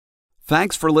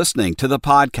Thanks for listening to the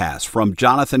podcast from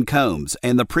Jonathan Combs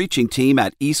and the preaching team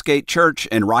at Eastgate Church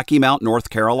in Rocky Mount, North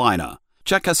Carolina.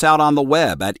 Check us out on the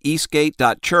web at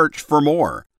eastgate.church for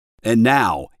more. And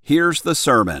now, here's the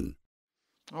sermon.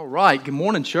 All right. Good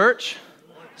morning, church.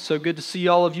 So good to see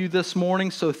all of you this morning.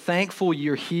 So thankful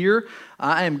you're here.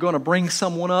 I am going to bring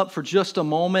someone up for just a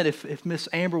moment. If Miss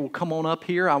Amber will come on up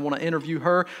here, I want to interview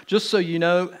her. Just so you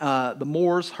know, the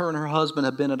Moores, her and her husband,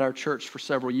 have been at our church for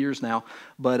several years now.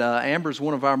 But Amber's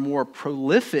one of our more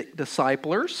prolific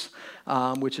disciplers,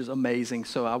 which is amazing.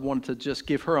 So I wanted to just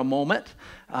give her a moment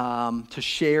to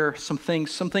share some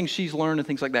things she's learned and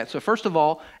things like that. So first of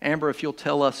all, Amber, if you'll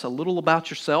tell us a little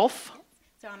about yourself.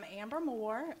 So I'm Amber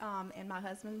Moore, and my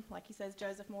husband, like he says,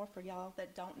 Joseph Moore. For y'all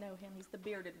that don't know him, he's the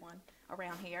bearded one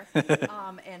around here.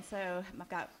 And so I've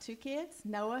got two kids,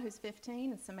 Noah, who's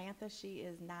 15, and Samantha, she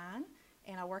is 9.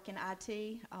 And I work in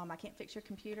IT. I can't fix your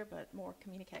computer, but more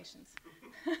communications.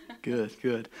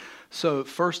 Good. So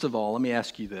first of all, let me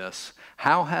ask you this.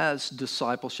 How has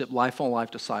discipleship,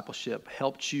 life-on-life discipleship,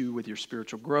 helped you with your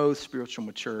spiritual growth, spiritual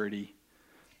maturity?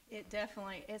 It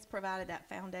definitely has provided that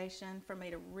foundation for me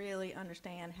to really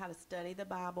understand how to study the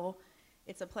Bible.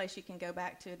 It's a place you can go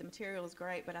back to. The material is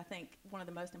great, but I think one of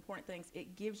the most important things,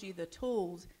 it gives you the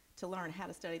tools to learn how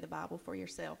to study the Bible for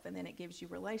yourself, and then it gives you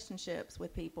relationships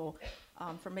with people.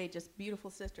 For me, just beautiful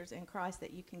sisters in Christ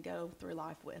that you can go through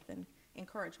life with and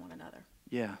encourage one another.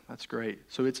 Yeah, that's great.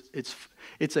 So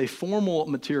it's a formal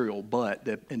material, but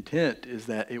the intent is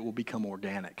that it will become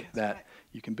organic, That's right.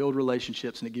 You can build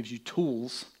relationships, and it gives you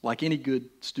tools, like any good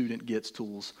student gets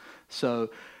tools. So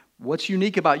what's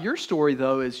unique about your story,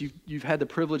 though, is you've had the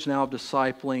privilege now of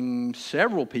discipling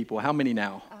several people. How many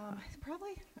now?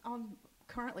 Probably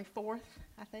currently 4th,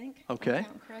 I think. Okay. If I'm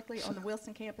counting correctly, on the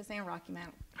Wilson campus and Rocky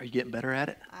Mount. Are you getting better at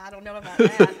it? I don't know about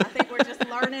that. I think we're just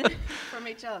learning from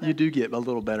each other. You do get a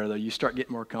little better, though. You start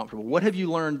getting more comfortable. What have you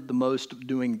learned the most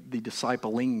doing the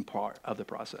discipling part of the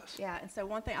process? Yeah, and so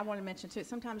one thing I want to mention, too,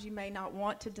 sometimes you may not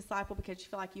want to disciple because you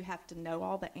feel like you have to know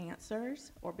all the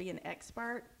answers or be an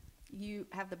expert. You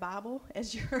have the Bible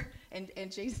as your, and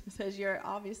Jesus as your,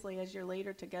 obviously as your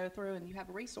leader to go through, and you have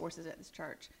resources at this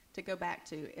church to go back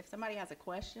to. If somebody has a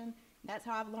question, that's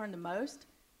how I've learned the most.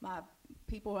 My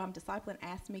people who I'm discipling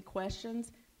ask me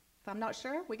questions. If I'm not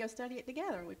sure, we go study it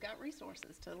together. We've got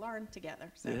resources to learn together.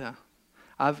 So. Yeah.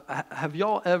 Do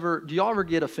y'all ever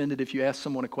get offended if you ask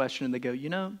someone a question and they go,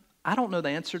 I don't know the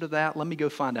answer to that. Let me go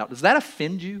find out. Does that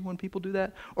offend you when people do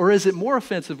that? Or is it more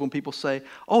offensive when people say,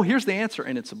 oh, here's the answer,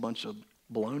 and it's a bunch of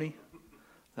baloney?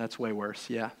 That's way worse.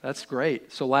 Yeah, that's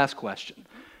great. So last question.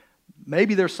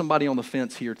 Maybe there's somebody on the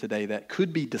fence here today that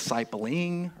could be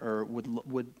discipling, or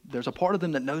would there's a part of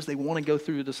them that knows they want to go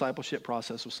through the discipleship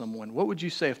process with someone. What would you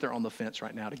say if they're on the fence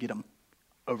right now to get them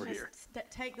over here?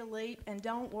 Take the leap, and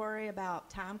don't worry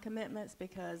about time commitments,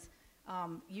 because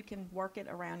you can work it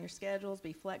around your schedules,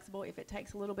 be flexible. If it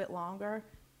takes a little bit longer,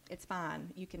 it's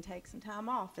fine. You can take some time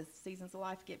off as seasons of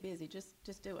life get busy.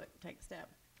 Just do it. Take the step.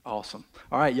 Awesome.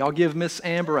 All right, y'all give Miss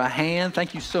Amber a hand.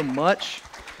 Thank you so much.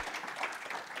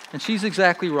 And she's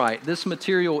exactly right. This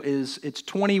material it's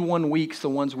 21 weeks, the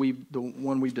one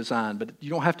we've designed, but you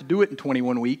don't have to do it in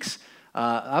 21 weeks.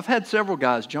 I've had several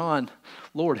guys, John,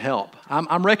 Lord help.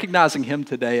 I'm recognizing him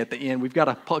today at the end. We've got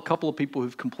a couple of people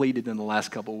who've completed in the last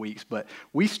couple of weeks, but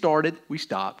we started, we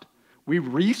stopped, we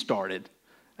restarted,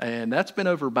 and that's been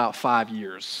over about 5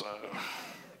 years. So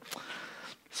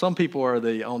some people are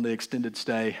on the extended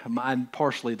stay. I'm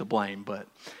partially to blame, but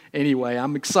anyway,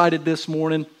 I'm excited this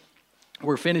morning.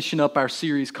 We're finishing up our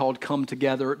series called Come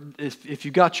Together. If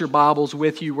you got your Bibles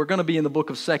with you, we're going to be in the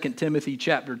book of 2 Timothy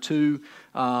chapter 2.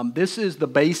 This is the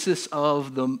basis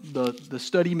of the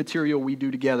study material we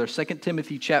do together. 2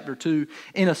 Timothy chapter 2,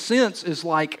 in a sense, is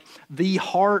like the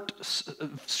heart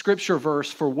scripture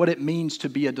verse for what it means to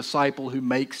be a disciple who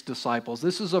makes disciples.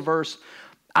 This is a verse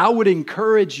I would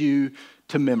encourage you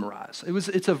to memorize.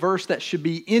 It's a verse that should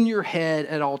be in your head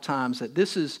at all times, that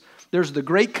there's the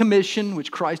Great Commission,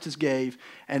 which Christ has gave,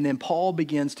 and then Paul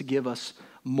begins to give us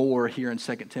more here in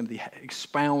 2 Timothy,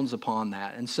 expounds upon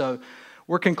that. And so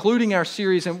we're concluding our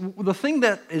series, and the thing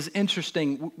that is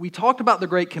interesting, we talked about the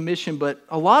Great Commission, but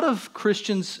a lot of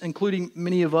Christians, including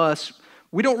many of us,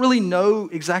 we don't really know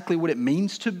exactly what it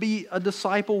means to be a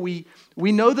disciple. We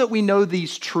know that we know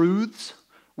these truths.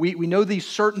 We know these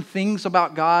certain things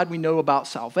about God. We know about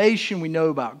salvation. We know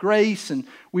about grace. And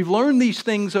we've learned these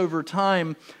things over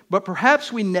time, but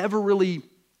perhaps we never really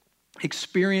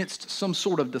experienced some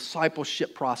sort of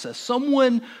discipleship process.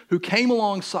 Someone who came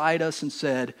alongside us and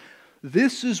said,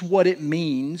 this is what it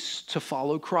means to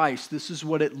follow Christ. This is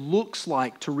what it looks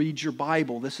like to read your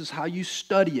Bible. This is how you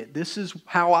study it. This is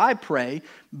how I pray.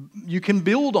 You can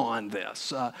build on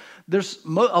this. A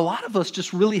lot of us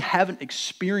just really haven't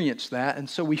experienced that, and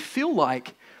so we feel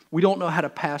like we don't know how to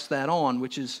pass that on,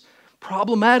 which is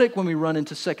problematic when we run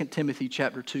into 2 Timothy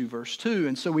chapter 2, verse 2.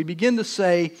 And so we begin to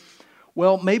say,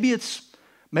 well, maybe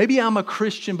I'm a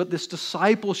Christian, but this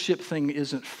discipleship thing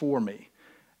isn't for me.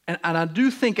 And I do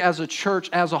think as a church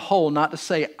as a whole, not to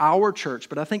say our church,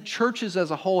 but I think churches as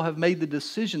a whole have made the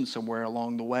decision somewhere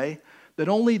along the way that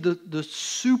only the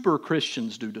super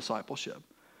Christians do discipleship.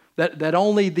 That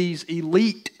only these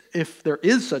elite, if there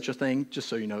is such a thing, just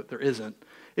so you know, there isn't.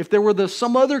 If there were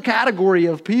some other category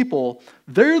of people,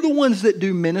 they're the ones that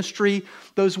do ministry.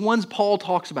 Those ones Paul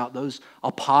talks about, those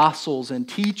apostles and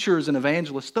teachers and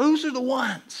evangelists, those are the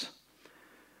ones.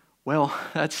 Well,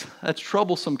 that's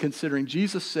troublesome considering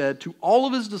Jesus said to all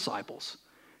of his disciples,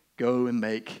 go and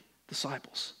make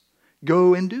disciples.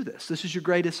 Go and do this. This is your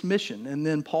greatest mission. And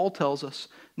then Paul tells us,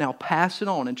 now pass it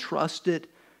on and trust it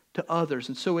to others.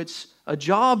 And so it's a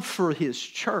job for his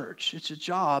church. It's a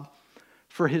job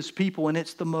for his people, and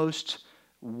it's the most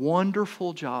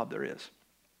wonderful job there is.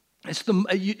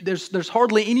 There's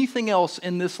hardly anything else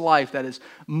in this life that is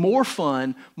more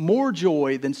fun, more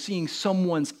joy than seeing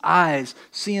someone's eyes,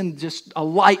 seeing just a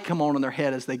light come on in their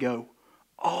head as they go,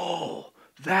 oh,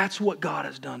 that's what God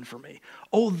has done for me.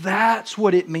 Oh, that's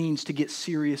what it means to get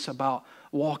serious about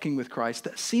walking with Christ.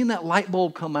 Seeing that light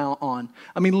bulb come out on.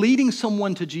 I mean, leading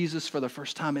someone to Jesus for the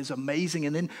first time is amazing.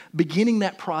 And then beginning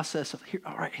that process of,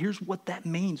 all right, here's what that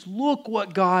means. Look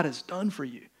what God has done for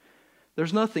you.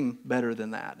 There's nothing better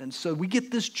than that. And so we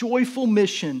get this joyful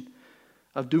mission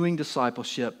of doing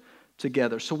discipleship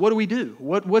together. So what do?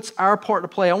 What's our part to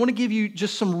play? I want to give you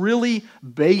just some really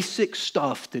basic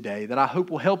stuff today that I hope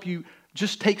will help you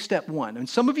just take step one. And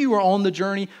some of you are on the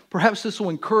journey. Perhaps this will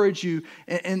encourage you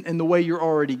in the way you're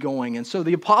already going. And so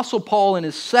the Apostle Paul, in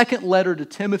his second letter to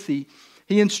Timothy,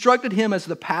 he instructed him as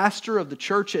the pastor of the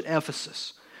church at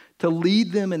Ephesus to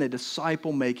lead them in a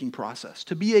disciple-making process,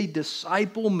 to be a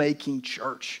disciple-making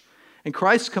church. And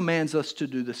Christ commands us to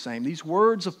do the same. These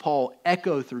words of Paul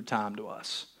echo through time to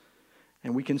us.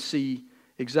 And we can see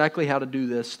exactly how to do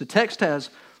this. The text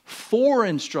has 4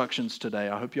 instructions today.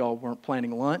 I hope y'all weren't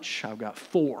planning lunch. I've got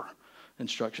 4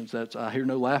 instructions. I hear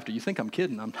no laughter. You think I'm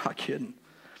kidding. I'm not kidding.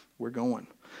 We're going.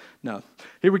 No.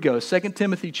 Here we go. 2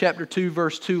 Timothy chapter 2,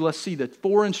 verse 2. Let's see the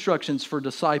 4 instructions for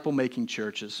disciple-making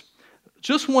churches.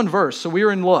 Just one verse, so we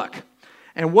are in luck.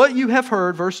 And what you have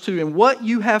heard, verse 2, and what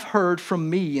you have heard from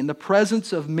me in the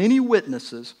presence of many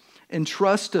witnesses,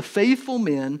 entrust to faithful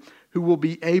men who will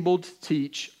be able to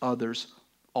teach others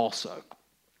also.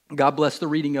 God bless the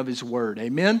reading of his word.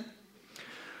 Amen?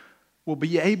 We'll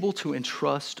be able to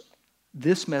entrust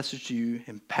this message to you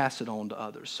and pass it on to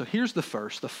others. So here's the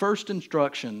first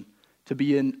instruction to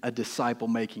be in a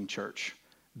disciple-making church.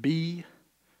 Be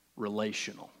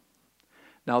relational.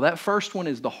 Now that first one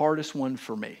is the hardest one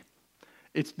for me.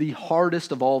 It's the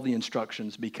hardest of all the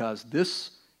instructions because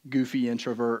this goofy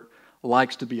introvert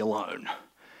likes to be alone.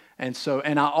 And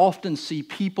I often see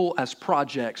people as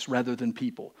projects rather than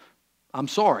people. I'm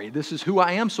sorry, this is who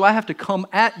I am, so I have to come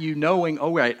at you knowing,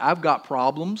 oh, right, I've got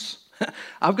problems.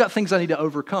 I've got things I need to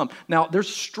overcome. Now, there's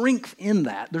strength in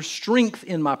that. There's strength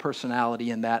in my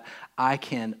personality in that I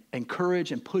can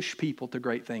encourage and push people to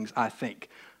great things, I think.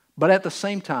 But at the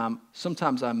same time,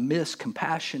 sometimes I miss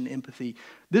compassion, empathy.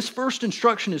 This first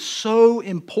instruction is so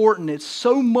important. It's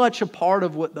so much a part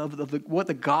of what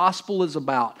the gospel is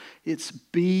about. It's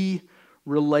be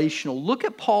relational. Look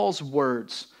at Paul's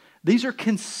words. These are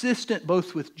consistent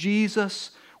both with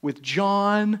Jesus, with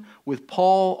John, with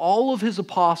Paul, all of his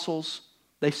apostles.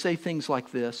 They say things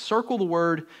like this. Circle the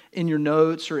word in your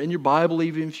notes or in your Bible,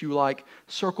 even if you like.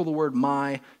 Circle the word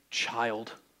my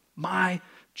child. My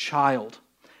child.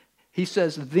 He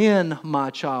says, then,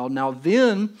 my child. Now,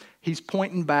 then, he's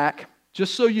pointing back,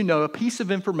 just so you know, a piece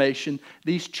of information.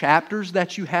 These chapters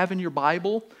that you have in your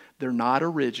Bible, they're not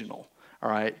original. All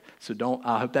right? So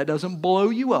I hope that doesn't blow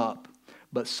you up.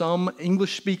 But some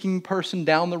English-speaking person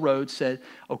down the road said,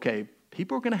 okay,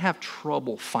 people are going to have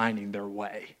trouble finding their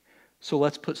way. So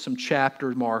let's put some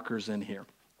chapter markers in here.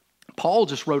 Paul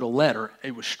just wrote a letter.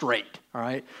 It was straight, all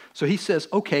right? So he says,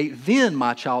 okay, then,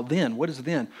 my child, then. What is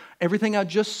then? Everything I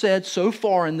just said so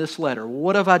far in this letter.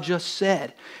 What have I just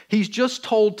said? He's just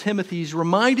told Timothy, he's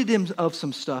reminded him of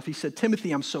some stuff. He said,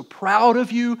 Timothy, I'm so proud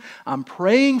of you. I'm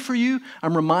praying for you.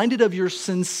 I'm reminded of your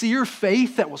sincere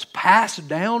faith that was passed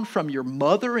down from your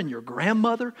mother and your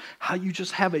grandmother, how you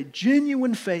just have a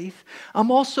genuine faith.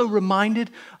 I'm also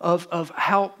reminded of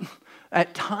how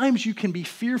At times you can be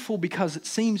fearful because it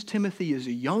seems Timothy is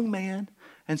a young man.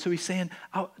 And so he's saying,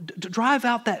 to drive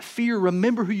out that fear,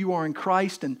 remember who you are in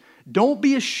Christ, and don't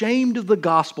be ashamed of the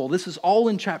gospel. This is all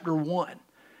in chapter 1.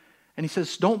 And he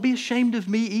says, don't be ashamed of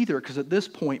me either, because at this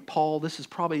point, Paul, this is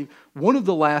probably one of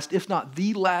the last, if not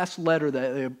the last letter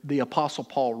that the Apostle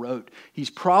Paul wrote. He's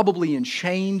probably in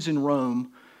chains in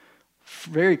Rome,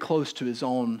 very close to his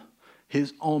own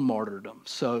martyrdom.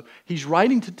 So he's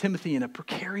writing to Timothy in a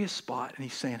precarious spot, and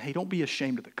he's saying, hey, don't be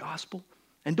ashamed of the gospel,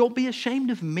 and don't be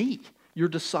ashamed of me, your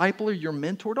discipler, your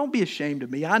mentor. Don't be ashamed of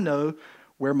me. I know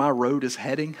where my road is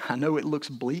heading. I know it looks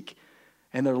bleak.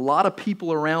 And there are a lot of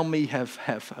people around me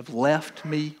have left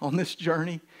me on this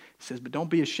journey. He says, but don't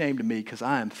be ashamed of me, because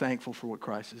I am thankful for what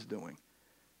Christ is doing.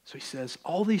 So he says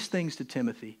all these things to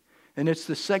Timothy. And it's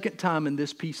the second time in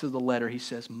this piece of the letter he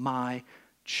says, my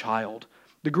child.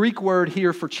 The Greek word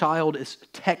here for child is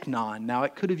teknon. Now,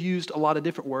 it could have used a lot of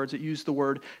different words. It used the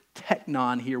word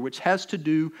teknon here, which has to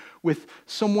do with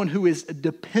someone who is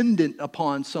dependent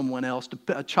upon someone else,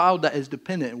 a child that is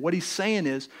dependent. And what he's saying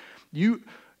is,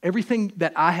 everything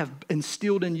that I have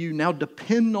instilled in you, now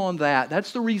depend on that.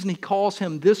 That's the reason he calls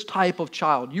him this type of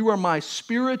child. You are my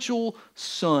spiritual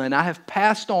son. I have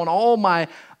passed on all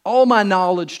my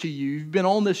knowledge to you. You've been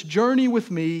on this journey with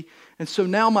me. And so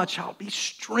now, my child, be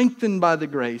strengthened by the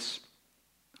grace.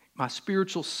 My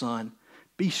spiritual son,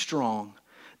 be strong.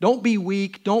 Don't be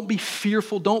weak. Don't be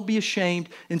fearful. Don't be ashamed.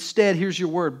 Instead, here's your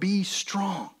word, be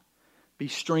strong. Be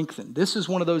strengthened. This is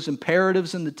one of those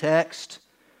imperatives in the text.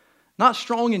 Not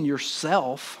strong in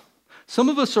yourself. Some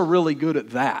of us are really good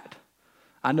at that.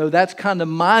 I know that's kind of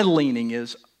my leaning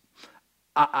is,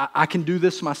 I can do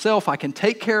this myself. I can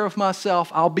take care of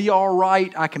myself. I'll be all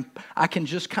right. I can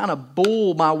just kind of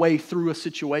bull my way through a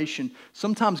situation,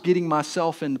 sometimes getting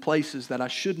myself in places that I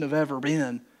shouldn't have ever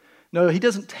been. No, he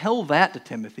doesn't tell that to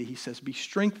Timothy. He says, be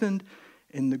strengthened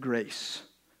in the grace.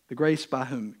 The grace by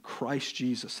whom? Christ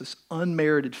Jesus, this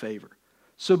unmerited favor.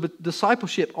 So, but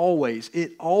discipleship always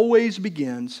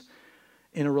begins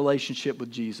in a relationship with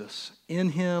Jesus. In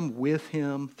Him, with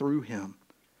Him, through Him.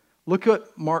 Look at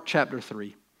Mark chapter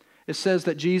 3. It says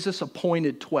that Jesus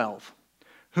appointed 12,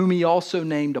 whom He also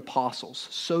named apostles,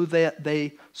 so that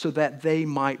they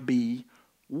might be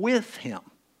with Him.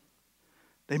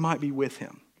 They might be with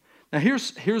Him. Now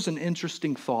here's an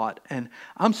interesting thought, and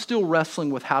I'm still wrestling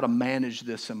with how to manage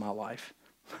this in my life.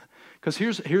 Because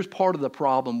here's part of the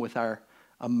problem with our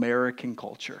American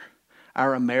culture.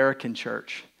 Our American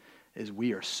church is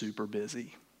we are super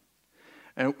busy.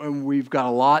 And we've got a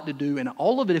lot to do. And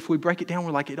all of it, if we break it down,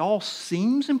 we're like, it all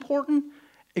seems important,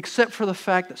 except for the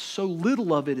fact that so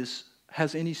little of it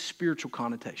has any spiritual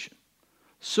connotation.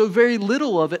 So very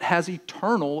little of it has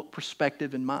eternal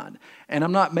perspective in mind. And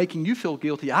I'm not making you feel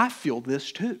guilty. I feel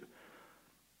this too.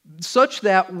 Such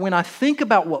that when I think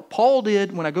about what Paul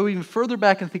did, when I go even further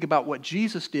back and think about what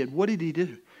Jesus did, what did He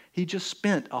do? He just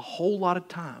spent a whole lot of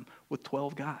time with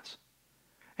 12 guys.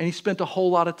 And He spent a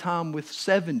whole lot of time with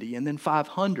 70 and then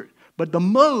 500. But the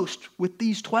most with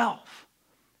these 12.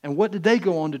 And what did they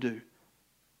go on to do?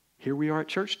 Here we are at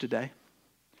church today.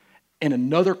 In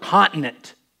another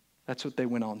continent. That's what they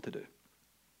went on to do.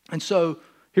 And so,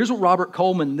 here's what Robert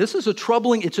Coleman,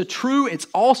 it's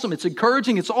awesome, it's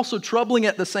encouraging, it's also troubling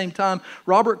at the same time.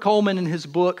 Robert Coleman in his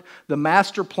book, The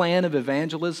Master Plan of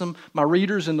Evangelism, my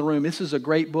readers in the room, this is a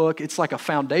great book. It's like a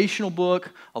foundational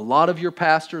book. A lot of your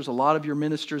pastors, a lot of your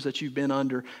ministers that you've been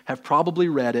under have probably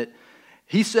read it.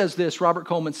 He says this, Robert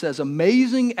Coleman says,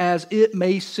 amazing as it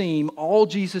may seem, all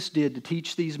Jesus did to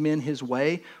teach these men His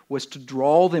way was to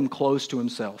draw them close to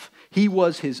Himself. He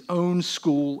was His own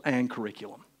school and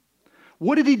curriculum.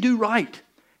 What did He do right?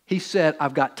 He said,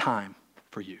 I've got time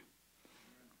for you.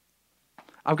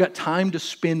 I've got time to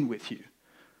spend with you.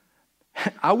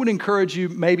 I would encourage you,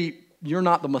 maybe you're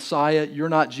not the Messiah, you're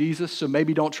not Jesus, so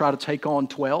maybe don't try to take on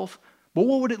 12. But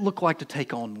what would it look like to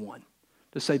take on one?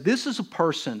 To say, this is a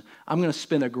person I'm going to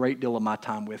spend a great deal of my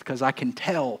time with because I can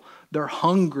tell they're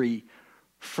hungry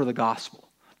for the gospel.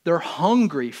 They're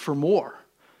hungry for more.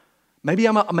 Maybe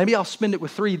I'll spend it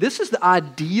with 3. This is the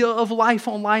idea of life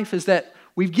on life, is that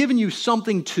we've given you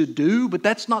something to do, but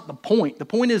that's not the point. The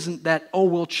point isn't that,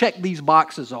 we'll check these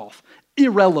boxes off.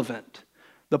 Irrelevant.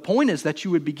 The point is that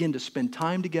you would begin to spend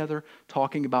time together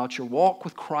talking about your walk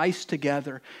with Christ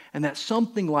together, and that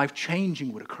something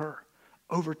life-changing would occur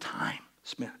over time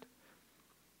spent.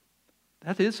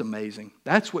 That is amazing.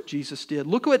 That's what Jesus did.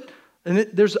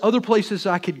 There's other places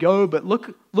I could go, but look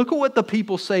at what the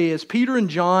people say is Peter and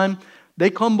John, they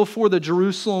come before the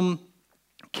Jerusalem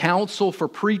council for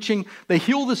preaching. They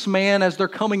heal this man as they're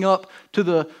coming up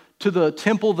to to the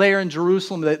temple there in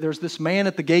Jerusalem. There's this man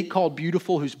at the gate called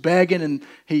Beautiful who's begging, and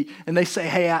they say,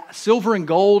 hey, silver and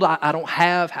gold I don't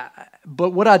have,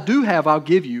 but what I do have I'll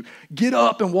give you. Get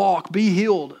up and walk, be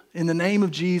healed in the name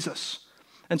of Jesus.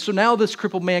 And so now this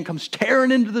crippled man comes tearing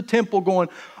into the temple going,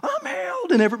 I'm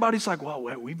healed. And everybody's like, well,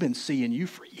 we've been seeing you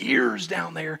for years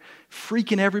down there,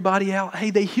 freaking everybody out. Hey,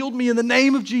 they healed me in the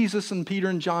name of Jesus. And Peter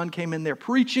and John came in there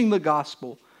preaching the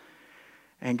gospel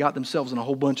and got themselves in a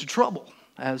whole bunch of trouble.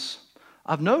 As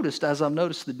I've noticed,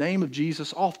 the name of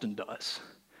Jesus often does.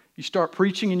 You start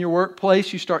preaching in your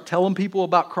workplace, you start telling people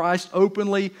about Christ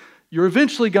openly, you're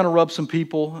eventually going to rub some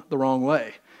people the wrong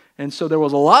way. And so there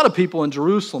was a lot of people in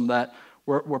Jerusalem that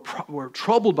were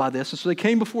troubled by this. And so they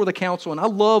came before the council. And I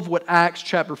love what Acts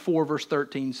chapter 4, verse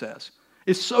 13 says.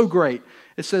 It's so great.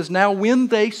 It says, now when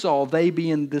they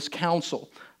being this council,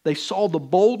 they saw the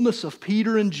boldness of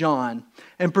Peter and John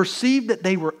and perceived that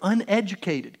they were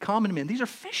uneducated, common men. These are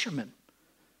fishermen.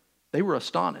 They were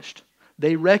astonished.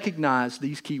 They recognized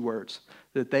these key words,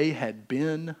 that they had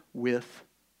been with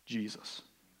Jesus.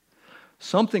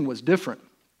 Something was different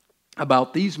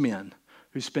about these men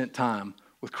who spent time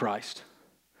with Christ.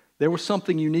 There was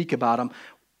something unique about them.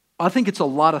 I think it's a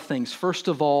lot of things. First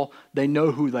of all, they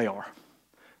know who they are.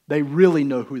 They really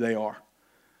know who they are.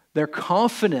 They're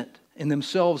confident in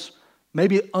themselves,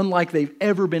 maybe unlike they've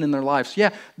ever been in their lives. Yeah,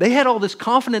 they had all this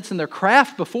confidence in their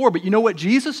craft before, but you know what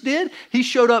Jesus did? He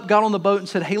showed up, got on the boat, and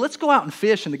said, hey, let's go out and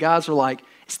fish. And the guys are like,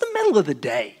 it's the middle of the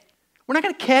day. We're not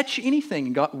going to catch anything.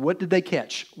 And God, what did they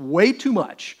catch? Way too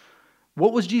much.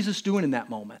 What was Jesus doing in that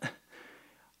moment?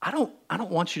 I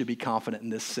don't want you to be confident in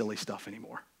this silly stuff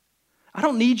anymore. I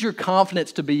don't need your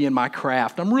confidence to be in my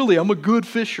craft. I'm a good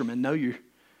fisherman. No,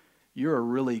 you're a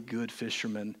really good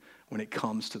fisherman when it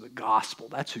comes to the gospel.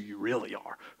 That's who you really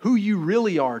are. Who you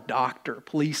really are, doctor,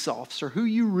 police officer, who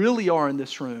you really are in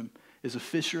this room is a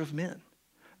fisher of men.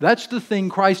 That's the thing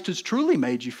Christ has truly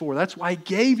made you for. That's why He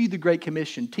gave you the Great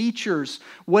Commission. Teachers,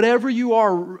 whatever you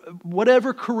are,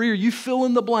 whatever career, you fill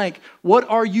in the blank. What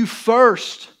are you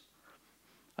first?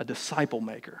 A disciple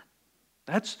maker.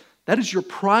 That is your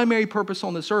primary purpose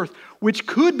on this earth, which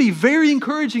could be very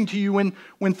encouraging to you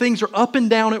when things are up and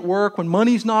down at work, when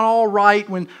money's not all right,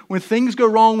 when things go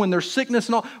wrong, when there's sickness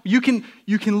and all. You can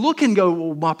look and go,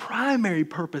 well, my primary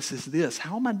purpose is this.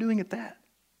 How am I doing at that?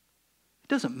 It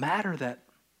doesn't matter that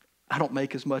I don't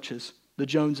make as much as the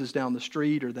Joneses down the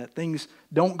street or that things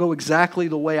don't go exactly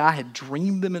the way I had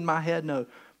dreamed them in my head. No,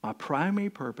 my primary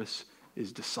purpose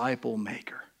is disciple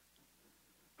maker.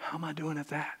 How am I doing at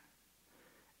that?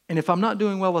 And if I'm not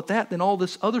doing well at that, then all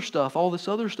this other stuff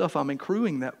I'm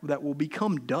accruing that will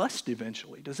become dust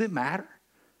eventually. Does it matter?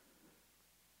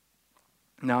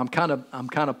 Now I'm kind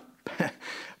of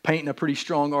painting a pretty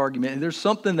strong argument. And there's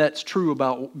something that's true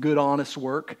about good, honest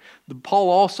work. Paul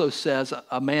also says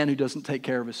a man who doesn't take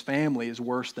care of his family is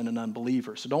worse than an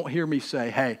unbeliever. So don't hear me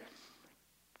say, hey,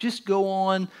 just go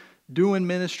on doing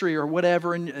ministry or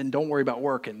whatever and don't worry about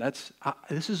working.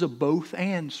 This is a both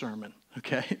and sermon,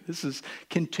 okay? This is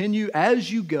continue as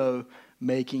you go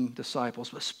making disciples,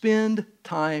 but spend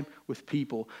time with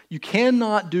people. You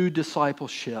cannot do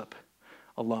discipleship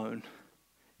alone.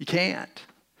 You can't.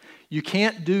 You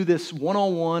can't do this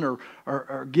one-on-one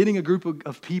or getting a group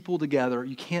of people together.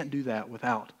 You can't do that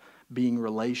without being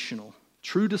relational.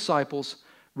 True disciples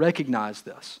recognize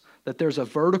this, that there's a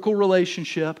vertical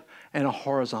relationship and a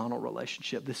horizontal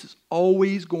relationship. This is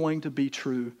always going to be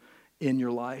true in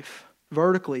your life.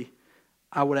 Vertically,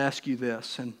 I would ask you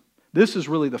this, and this is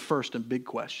really the first and big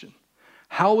question.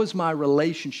 How is my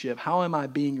relationship, how am I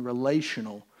being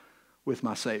relational with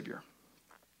my Savior?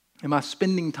 Am I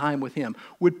spending time with Him?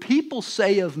 Would people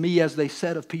say of me as they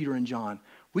said of Peter and John,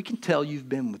 we can tell you've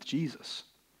been with Jesus?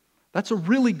 That's a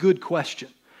really good question.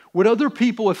 Would other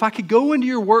people, if I could go into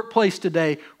your workplace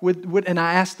today and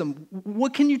I asked them,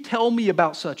 what can you tell me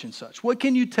about such and such? What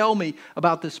can you tell me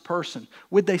about this person?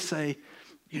 Would they say,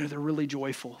 they're really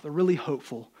joyful, they're really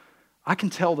hopeful. I can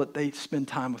tell that they spend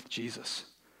time with Jesus.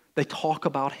 They talk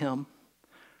about Him.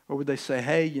 Or would they say,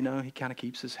 hey, he kind of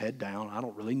keeps his head down. I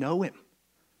don't really know him.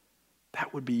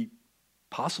 That would be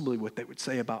possibly what they would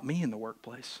say about me in the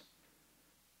workplace.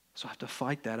 So I have to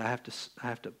fight that. I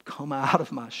have to come out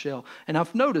of my shell. And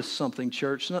I've noticed something,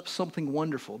 church, something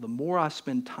wonderful. The more I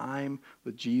spend time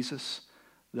with Jesus,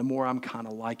 the more I'm kind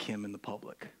of like Him in the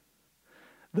public.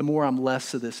 The more I'm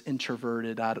less of this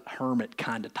introverted, hermit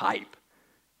kind of type.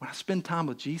 When I spend time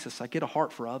with Jesus, I get a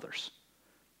heart for others.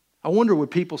 I wonder what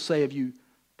people say of you,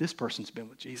 this person's been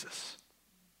with Jesus.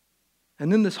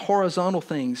 And then this horizontal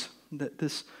things, and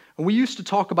we used to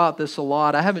talk about this a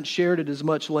lot. I haven't shared it as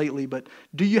much lately, but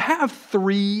do you have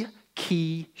 3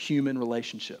 key human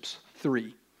relationships.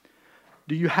 3,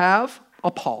 do you have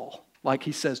a Paul, like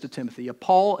he says to Timothy, a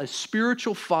Paul, a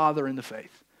spiritual father in the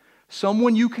faith?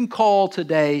 Someone you can call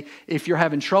today if you're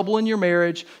having trouble in your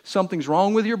marriage, something's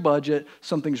wrong with your budget,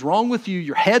 something's wrong with you,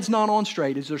 your head's not on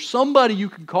straight. Is there somebody you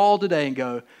can call today and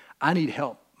go, I need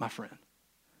help, my friend?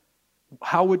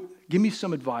 Give me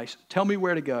some advice. Tell me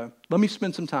where to go. Let me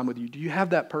spend some time with you. Do you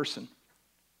have that person?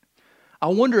 I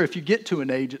wonder if you get to an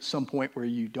age at some point where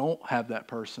you don't have that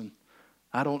person.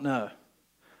 I don't know.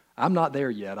 I'm not there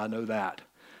yet. I know that.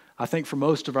 I think for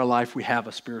most of our life we have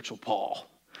a spiritual Paul.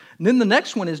 And then the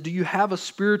next one is, do you have a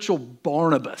spiritual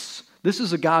Barnabas? This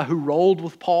is a guy who rolled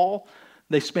with Paul.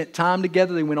 They spent time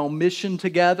together. They went on mission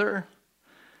together.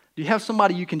 Do you have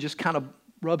somebody you can just kind of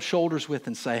rub shoulders with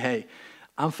and say, hey,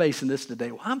 I'm facing this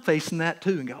today. Well, I'm facing that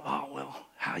too. And go, oh, well,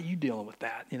 how are you dealing with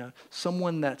that?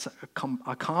 Someone that's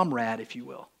a comrade, if you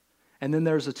will. And then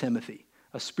there's a Timothy,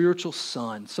 a spiritual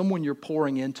son, someone you're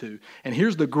pouring into. And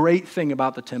here's the great thing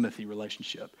about the Timothy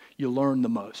relationship. You learn the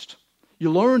most.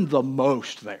 You learn the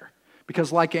most there.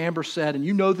 Because like Amber said, and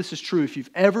you know this is true, if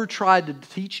you've ever tried to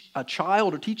teach a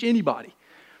child or teach anybody,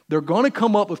 they're going to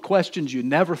come up with questions you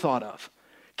never thought of.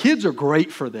 Kids are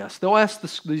great for this. They'll ask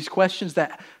these questions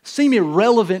that seem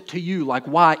irrelevant to you, like,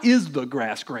 why is the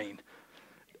grass green?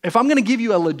 If I'm going to give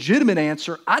you a legitimate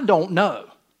answer, I don't know.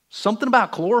 Something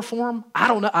about chloroform? I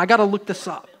don't know. I got to look this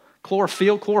up.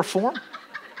 Chlorophyll, chloroform?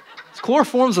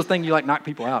 Chloroform's the thing you like knock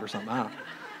people out or something. I don't know.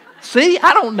 See,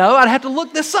 I don't know. I'd have to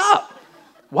look this up.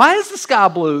 Why is the sky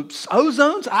blue?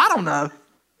 Ozones? I don't know.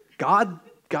 God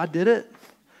did it.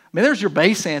 I mean, there's your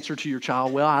base answer to your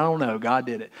child. Well, I don't know. God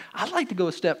did it. I'd like to go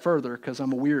a step further because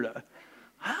I'm a weirdo.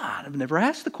 I've never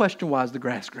asked the question, why is the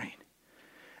grass green?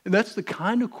 And that's the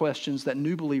kind of questions that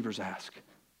new believers ask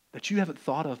that you haven't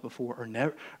thought of before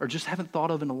or just haven't thought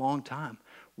of in a long time.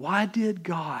 Why did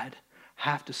God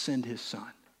have to send his son?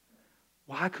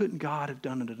 Why couldn't God have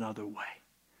done it another way?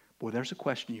 Boy, there's a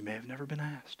question you may have never been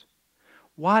asked.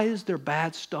 Why is there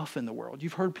bad stuff in the world?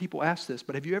 You've heard people ask this,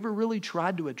 but have you ever really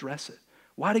tried to address it?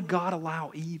 Why did God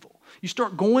allow evil? You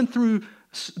start going through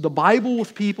the Bible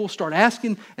with people, start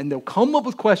asking, and they'll come up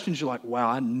with questions. You're like, wow,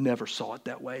 I never saw it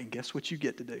that way. And guess what you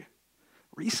get to do?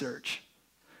 Research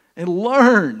and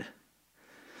learn.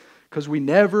 Because we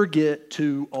never get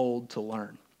too old to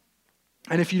learn.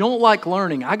 And if you don't like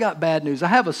learning, I got bad news. I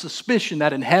have a suspicion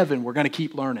that in heaven we're going to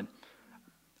keep learning.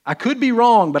 I could be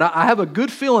wrong, but I have a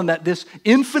good feeling that this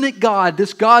infinite God,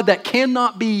 this God that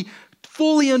cannot be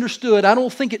fully understood, I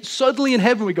don't think it's suddenly in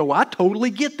heaven we go, well, I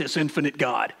totally get this infinite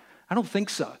God. I don't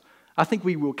think so. I think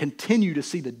we will continue to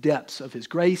see the depths of his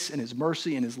grace and his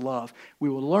mercy and his love. We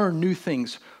will learn new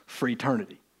things for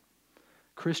eternity.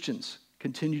 Christians,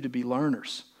 continue to be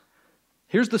learners.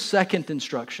 Here's the second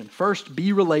instruction. First,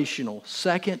 be relational.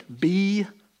 Second, be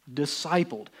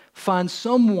discipled. Find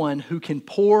someone who can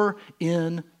pour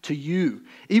in to you.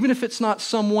 Even if it's not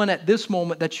someone at this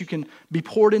moment that you can be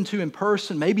poured into in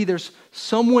person, maybe there's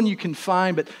someone you can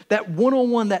find, but that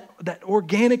one-on-one, that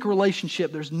organic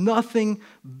relationship, there's nothing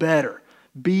better.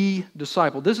 Be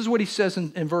discipled. This is what he says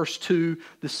in verse 2,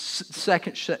 the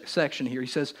second section here. He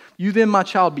says, you then, my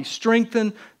child, be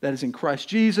strengthened, that is in Christ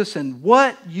Jesus, and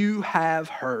what you have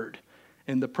heard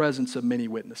in the presence of many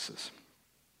witnesses.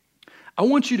 I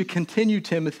want you to continue,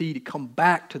 Timothy, to come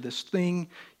back to this thing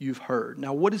you've heard.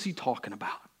 Now, what is he talking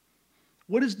about?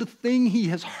 What is the thing he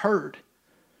has heard?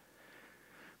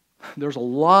 There's a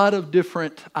lot of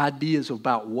different ideas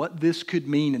about what this could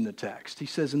mean in the text. He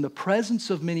says, in the presence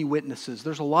of many witnesses,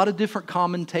 there's a lot of different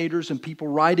commentators and people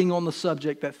writing on the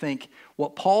subject that think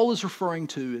what Paul is referring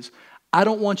to is, I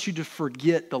don't want you to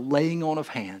forget the laying on of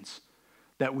hands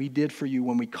that we did for you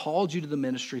when we called you to the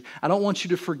ministry. I don't want you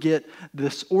to forget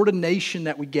this ordination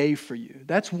that we gave for you.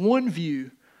 That's one view.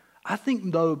 I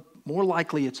think, though, more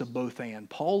likely it's a both and.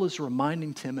 Paul is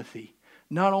reminding Timothy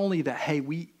not only that, hey,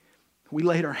 we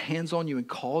laid our hands on you and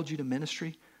called you to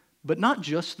ministry, but not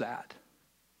just that.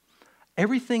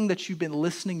 Everything that you've been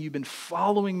listening, you've been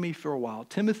following me for a while.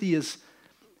 Timothy is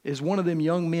one of them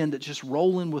young men that's just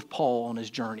rolling with Paul on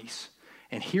his journeys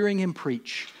and hearing him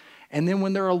preach. And then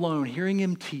when they're alone, hearing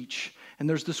him teach. And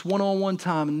there's this one-on-one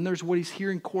time, and there's what he's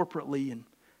hearing corporately.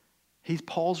 And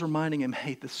Paul's reminding him,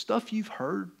 hey, the stuff you've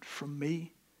heard from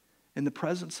me in the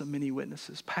presence of many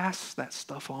witnesses, pass that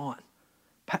stuff on.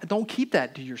 Don't keep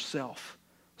that to yourself.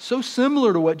 So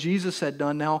similar to what Jesus had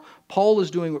done. Now, Paul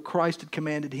is doing what Christ had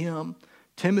commanded him.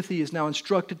 Timothy is now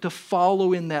instructed to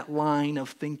follow in that line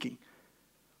of thinking.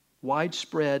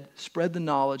 Widespread, spread the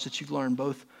knowledge that you've learned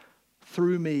both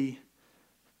through me,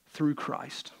 through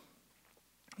Christ.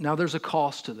 Now, there's a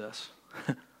cost to this.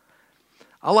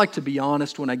 I like to be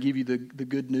honest when I give you the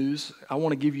good news. I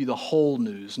want to give you the whole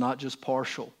news, not just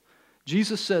partial.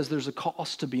 Jesus says there's a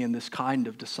cost to being this kind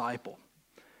of disciple.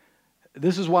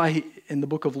 This is why in the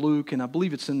book of Luke, and I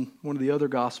believe it's in one of the other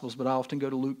Gospels, but I often go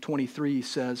to Luke 23, he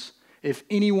says, if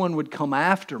anyone would come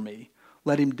after me,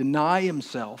 let him deny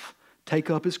himself, take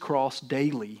up his cross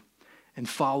daily, and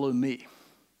follow me.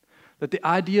 That the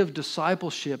idea of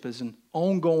discipleship is an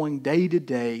ongoing,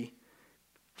 day-to-day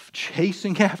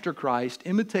chasing after Christ,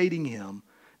 imitating Him,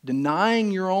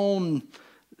 denying your own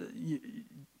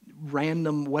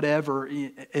random whatever,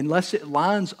 unless it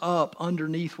lines up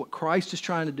underneath what Christ is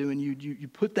trying to do, and you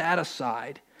put that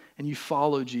aside and you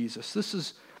follow Jesus. This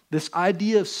is this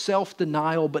idea of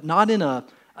self-denial, but not in an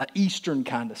Eastern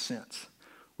kind of sense,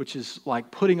 which is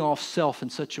like putting off self in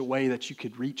such a way that you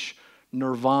could reach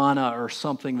nirvana or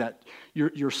something, that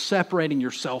you're separating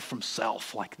yourself from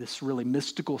self, like this really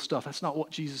mystical stuff. That's not what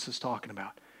Jesus is talking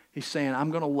about. He's saying, I'm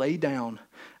going to lay down.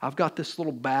 I've got this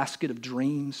little basket of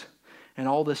dreams and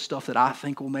all this stuff that I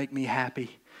think will make me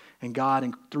happy. And God,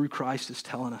 and through Christ, is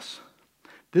telling us,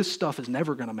 this stuff is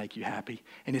never going to make you happy,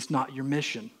 and it's not your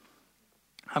mission.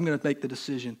 I'm going to make the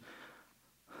decision.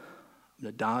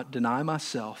 I'm going to deny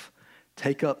myself,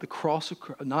 take up the cross,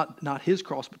 not His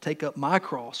cross, but take up my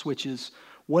cross, which is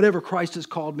whatever Christ has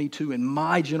called me to in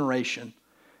my generation,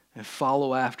 and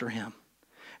follow after Him.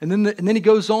 And then he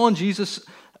goes on, Jesus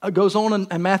goes on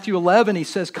in Matthew 11, he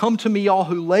says, come to me all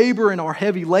who labor and are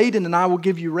heavy laden, and I will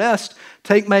give you rest.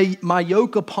 Take my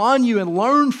yoke upon you and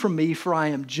learn from me, for I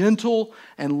am gentle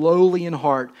and lowly in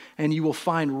heart, and you will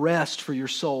find rest for your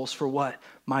souls. For what?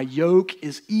 My yoke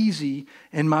is easy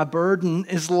and my burden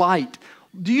is light.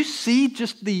 Do you see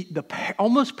just the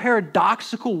almost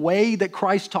paradoxical way that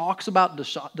Christ talks about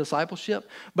discipleship?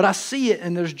 But I see it,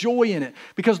 and there's joy in it.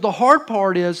 Because the hard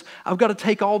part is, I've got to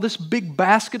take all this big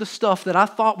basket of stuff that I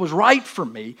thought was right for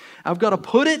me. I've got to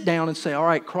put it down and say, all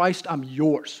right, Christ, I'm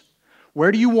yours.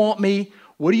 Where do you want me?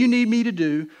 What do you need me to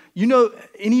do? You know,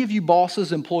 any of you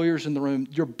bosses, employers in the room,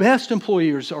 your best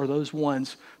employers are those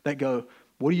ones that go,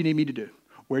 what do you need me to do?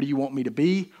 Where do you want me to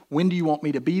be? When do you want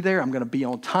me to be there? I'm going to be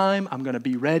on time. I'm going to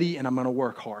be ready, and I'm going to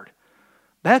work hard.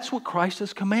 That's what Christ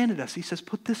has commanded us. He says,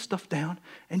 put this stuff down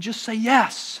and just say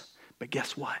yes. But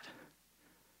guess what?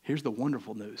 Here's the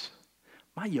wonderful news.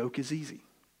 My yoke is easy.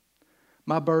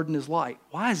 My burden is light.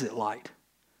 Why is it light?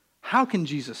 How can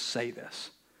Jesus say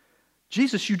this?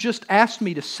 Jesus, you just asked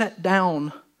me to set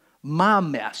down my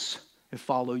mess and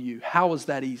follow you. How is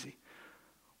that easy?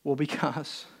 Well,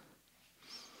 because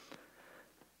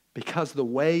the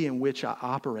way in which I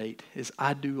operate is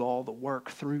I do all the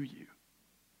work through you.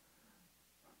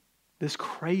 This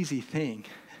crazy thing,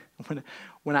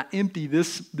 when I empty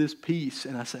this piece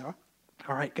and I say, all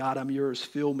right, God, I'm yours,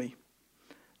 fill me.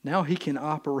 Now He can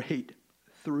operate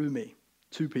through me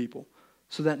to people.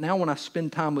 So that now when I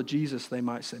spend time with Jesus, they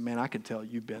might say, man, I can tell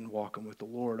you've been walking with the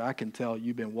Lord. I can tell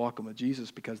you've been walking with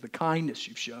Jesus because the kindness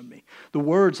you've shown me, the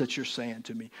words that you're saying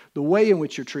to me, the way in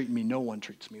which you're treating me, no one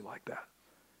treats me like that.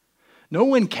 No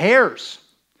one cares.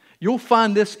 You'll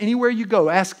find this anywhere you go.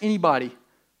 Ask anybody,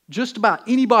 just about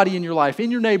anybody in your life,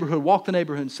 in your neighborhood, walk the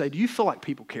neighborhood and say, do you feel like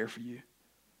people care for you?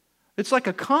 It's like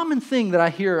a common thing that I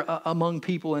hear among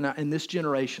people in this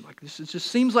generation. Like this, it just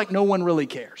seems like no one really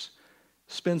cares.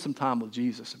 Spend some time with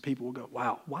Jesus and people will go,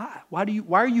 wow, why? Why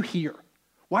are you here?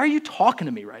 Why are you talking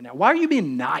to me right now? Why are you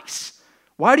being nice?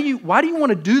 Why do you want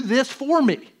to do this for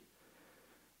me?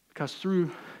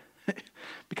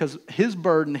 Because His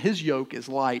burden, His yoke is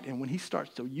light. And when He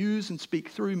starts to use and speak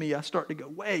through me, I start to go,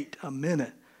 wait a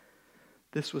minute.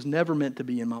 This was never meant to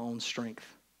be in my own strength.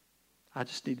 I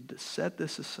just needed to set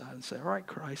this aside and say, all right,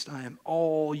 Christ, I am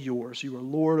all yours. You are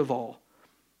Lord of all.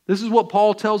 This is what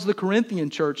Paul tells the Corinthian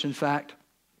church, in fact.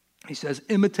 He says,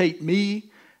 imitate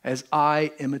me as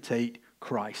I imitate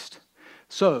Christ.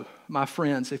 So, my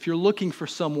friends, if you're looking for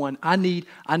someone, I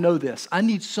know this. I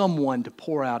need someone to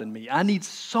pour out in me. I need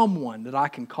someone that I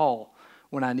can call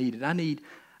when I need it.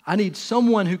 I need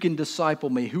someone who can disciple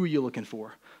me. Who are you looking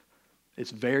for?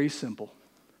 It's very simple.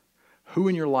 Who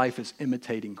in your life is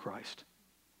imitating Christ?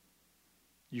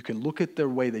 You can look at the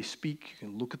way they speak. You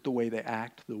can look at the way they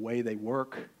act, the way they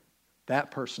work.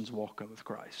 That person's walking with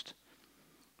Christ.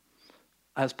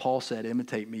 As Paul said,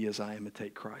 imitate me as I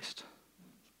imitate Christ.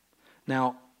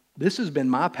 Now, this has been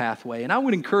my pathway, and I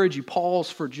would encourage you, pause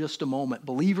for just a moment.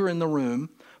 Believer in the room,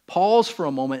 pause for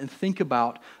a moment and think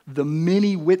about the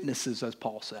many witnesses, as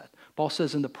Paul said. Paul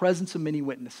says, in the presence of many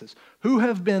witnesses. Who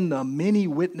have been the many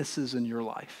witnesses in your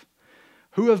life?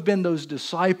 Who have been those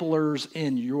disciplers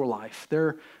in your life?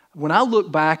 When I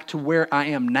look back to where I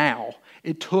am now,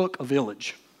 it took a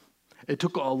village. It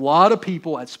took a lot of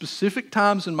people at specific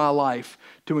times in my life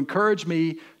to encourage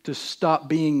me to stop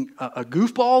being a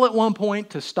goofball at one point,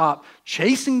 to stop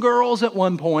chasing girls at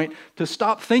one point, to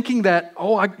stop thinking that,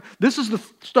 this is the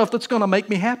stuff that's going to make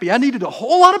me happy. I needed a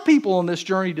whole lot of people on this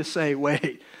journey to say,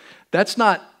 wait, that's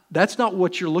not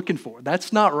what you're looking for.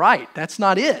 That's not right. That's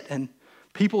not it. And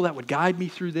people that would guide me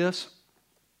through this.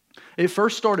 It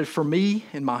first started for me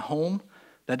in my home.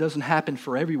 That doesn't happen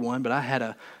for everyone, but I had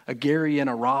a Gary and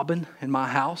a Robin in my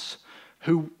house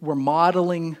who were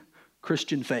modeling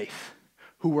Christian faith,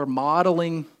 who were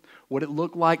modeling what it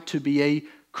looked like to be a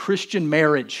Christian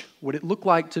marriage, what it looked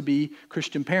like to be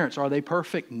Christian parents. Are they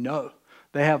perfect? No.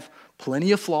 They have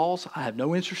plenty of flaws. I have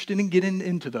no interest in getting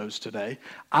into those today.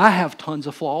 I have tons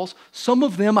of flaws. Some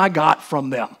of them I got from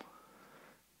them.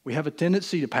 We have a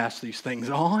tendency to pass these things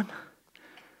on.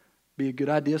 Be a good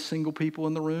idea, single people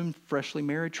in the room, freshly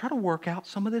married, try to work out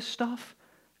some of this stuff,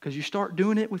 because you start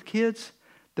doing it with kids,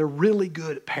 they're really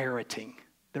good at parroting.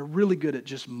 They're really good at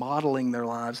just modeling their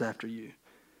lives after you.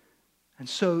 And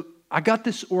so I got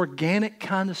this organic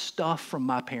kind of stuff from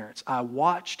my parents. I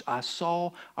watched, I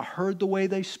saw, I heard the way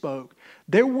they spoke.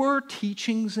 There were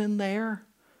teachings in there.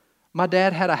 My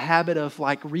dad had a habit of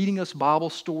reading us Bible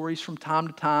stories from time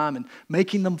to time and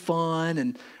making them fun.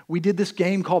 And we did this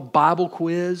game called Bible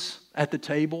Quiz at the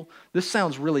table. This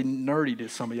sounds really nerdy to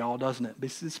some of y'all, doesn't it?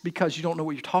 It's because you don't know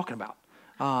what you're talking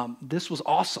about. This was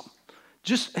awesome.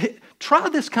 Just try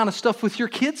this kind of stuff with your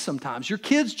kids sometimes. Your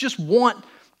kids just want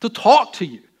to talk to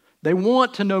you. They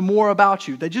want to know more about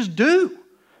you. They just do.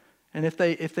 And if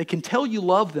they can tell you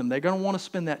love them, they're going to want to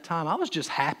spend that time. I was just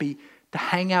happy to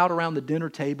hang out around the dinner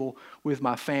table with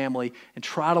my family and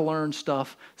try to learn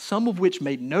stuff, some of which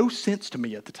made no sense to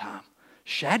me at the time.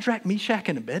 Shadrach, Meshach,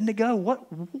 and Abednego?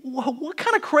 What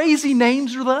kind of crazy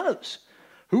names are those?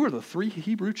 Who are the 3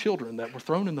 Hebrew children that were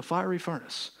thrown in the fiery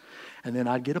furnace? And then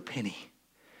I'd get a penny.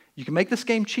 You can make this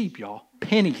game cheap, y'all.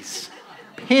 Pennies.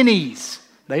 Pennies.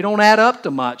 They don't add up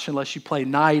to much unless you play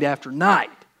night after night.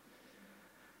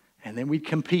 And then we'd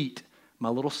compete. My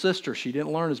little sister, she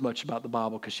didn't learn as much about the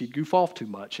Bible because she'd goof off too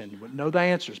much and wouldn't know the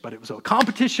answers. But it was a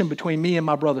competition between me and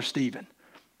my brother Stephen.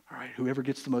 All right, whoever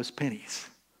gets the most pennies.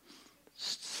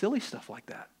 Silly stuff like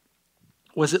that.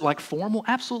 Was it formal?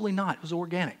 Absolutely not. It was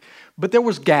organic. But there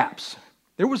was gaps.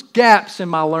 There was gaps in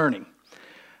my learning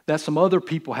that some other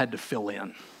people had to fill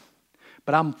in.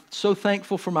 But I'm so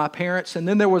thankful for my parents. And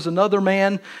then there was another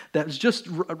man that was just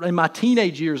in my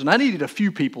teenage years, and I needed a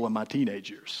few people in my teenage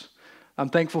years. I'm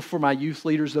thankful for my youth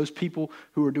leaders, those people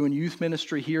who are doing youth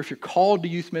ministry here. If you're called to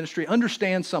youth ministry,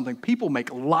 understand something. People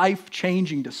make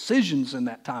life-changing decisions in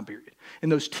that time period. In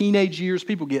those teenage years,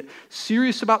 people get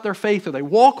serious about their faith or they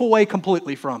walk away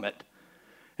completely from it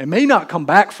and may not come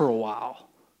back for a while.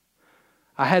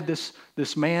 I had this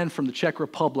man from the Czech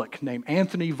Republic named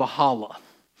Anthony Vahala.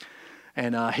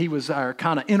 And he was our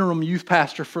kind of interim youth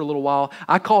pastor for a little while.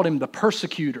 I called him the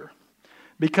persecutor.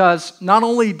 Because not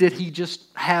only did he just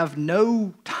have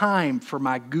no time for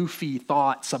my goofy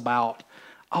thoughts about,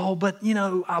 but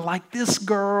I like this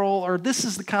girl, or this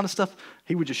is the kind of stuff,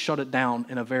 he would just shut it down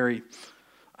in a very,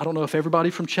 I don't know if everybody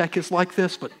from Czech is like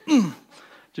this, but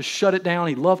just shut it down.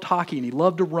 He loved hockey and he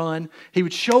loved to run. He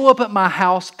would show up at my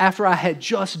house after I had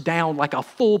just downed a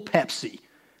full Pepsi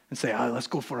and say, let's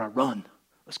go for a run.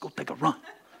 Let's go take a run.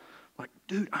 I'm like,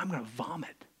 dude, I'm going to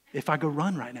vomit if I go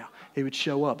run right now. He would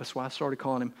show up. That's why I started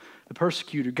calling him the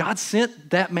persecutor. God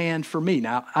sent that man for me.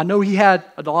 Now, I know he had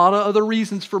a lot of other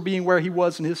reasons for being where he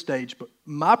was in his stage, but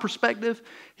my perspective,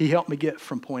 he helped me get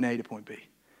from point A to point B.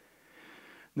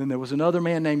 And then there was another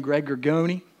man named Greg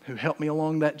Gorgoni who helped me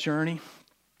along that journey,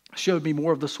 showed me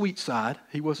more of the sweet side.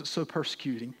 He wasn't so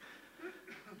persecuting.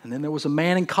 And then there was a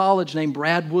man in college named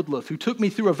Brad Woodruff who took me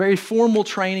through a very formal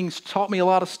training, taught me a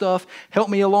lot of stuff, helped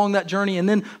me along that journey. And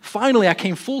then finally I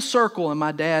came full circle and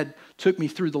my dad took me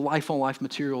through the life-on-life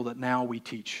material that now we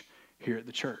teach here at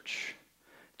the church.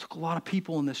 It took a lot of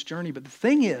people in this journey, but the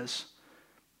thing is,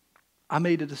 I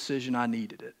made a decision I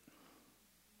needed it.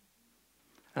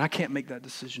 And I can't make that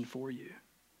decision for you.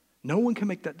 No one can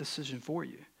make that decision for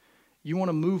you. You want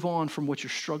to move on from what you're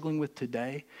struggling with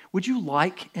today? Would you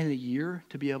like in a year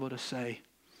to be able to say,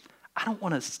 I don't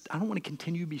want to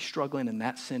continue to be struggling in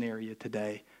that sin area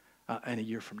today and a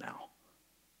year from now.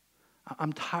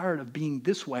 I'm tired of being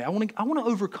this way. I want to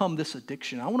overcome this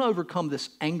addiction. I want to overcome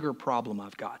this anger problem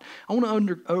I've got. I want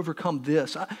to overcome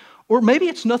this. Or maybe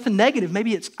it's nothing negative.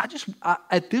 Maybe it's,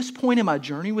 at this point in my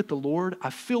journey with the Lord,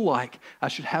 I feel like I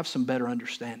should have some better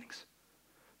understandings.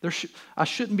 I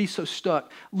shouldn't be so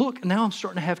stuck. Look, now I'm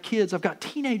starting to have kids. I've got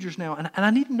teenagers now, and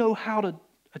I need to know how to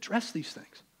address these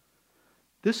things.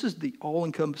 This is the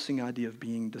all-encompassing idea of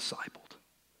being discipled.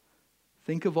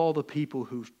 Think of all the people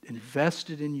who've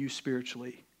invested in you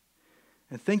spiritually.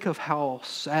 And think of how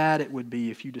sad it would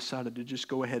be if you decided to just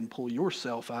go ahead and pull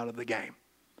yourself out of the game.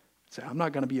 Say, I'm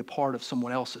not going to be a part of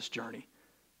someone else's journey.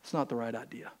 It's not the right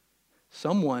idea.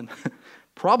 Someone,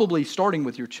 probably starting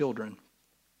with your children,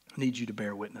 needs you to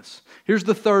bear witness. Here's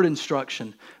the third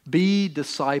instruction. Be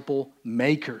disciple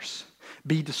makers.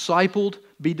 Be discipled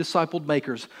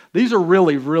makers. These are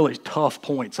really, really tough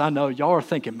points. I know y'all are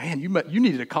thinking, man, you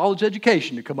needed a college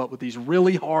education to come up with these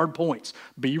really hard points.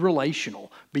 Be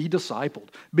relational. Be discipled.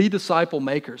 Be disciple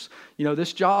makers. You know,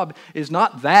 this job is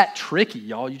not that tricky,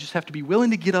 y'all. You just have to be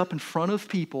willing to get up in front of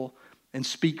people and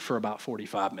speak for about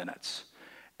 45 minutes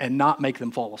and not make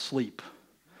them fall asleep,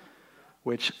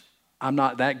 which I'm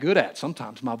not that good at.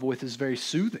 Sometimes my voice is very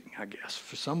soothing, I guess,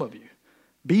 for some of you.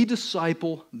 Be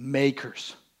disciple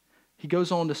makers. He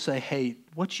goes on to say, hey,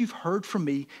 what you've heard from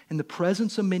me in the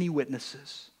presence of many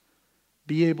witnesses,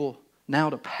 be able now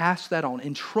to pass that on.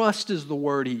 Entrust is the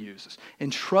word he uses.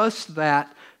 Entrust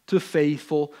that to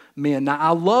faithful men. Now, I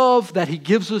love that he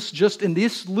gives us just in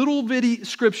this little bitty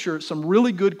scripture some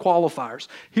really good qualifiers.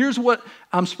 Here's what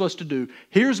I'm supposed to do.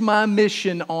 Here's my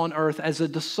mission on earth as a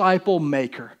disciple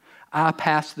maker. I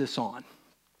pass this on.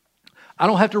 I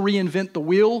don't have to reinvent the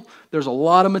wheel. There's a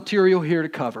lot of material here to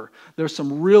cover. There's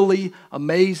some really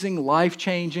amazing,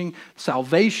 life-changing.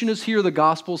 Salvation is here. The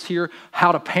gospel's here.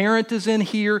 How to parent is in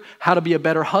here. How to be a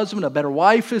better husband, a better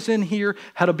wife is in here.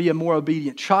 How to be a more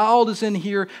obedient child is in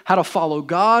here. How to follow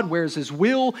God. Where's His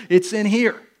will? It's in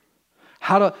here.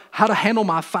 How to handle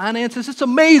my finances. It's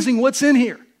amazing what's in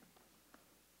here.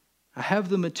 I have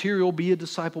the material, be a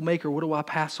disciple maker. What do I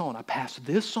pass on? I pass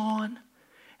this on.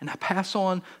 And I pass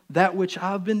on that which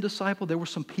I've been discipled. There were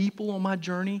some people on my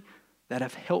journey that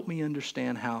have helped me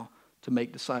understand how to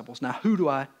make disciples. Now, who do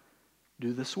I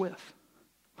do this with?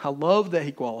 I love that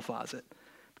he qualifies it.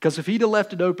 Because if he'd have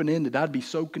left it open-ended, I'd be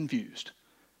so confused.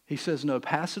 He says, no,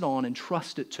 pass it on and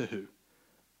trust it to who?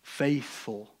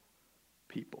 Faithful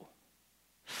people.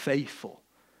 Faithful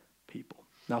people.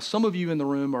 Now, some of you in the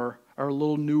room are a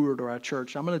little newer to our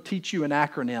church. I'm going to teach you an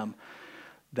acronym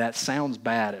that sounds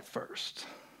bad at first.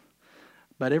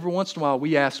 But every once in a while,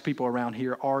 we ask people around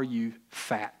here, are you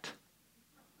fat?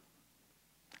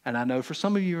 And I know for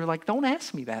some of you are like, don't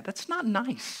ask me that. That's not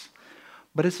nice.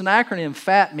 But it's an acronym.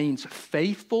 FAT means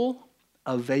faithful,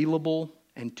 available,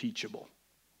 and teachable.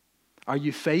 Are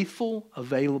you faithful,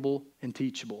 available, and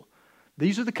teachable?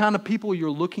 These are the kind of people you're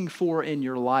looking for in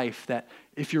your life that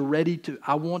if you're ready to,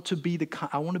 I want to be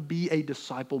a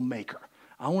disciple maker.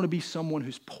 I want to be someone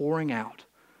who's pouring out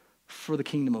for the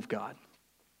kingdom of God.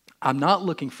 I'm not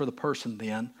looking for the person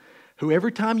then who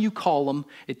every time you call them,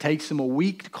 it takes them a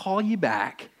week to call you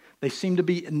back. They seem to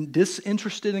be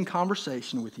disinterested in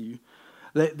conversation with you.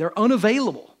 They're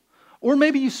unavailable. Or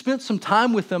maybe you spent some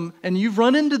time with them and you've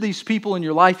run into these people in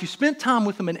your life. You spent time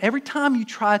with them and every time you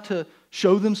try to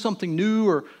show them something new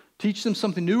or teach them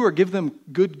something new or give them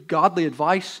good godly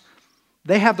advice,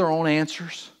 they have their own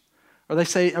answers. Or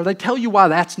they tell you why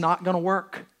that's not going to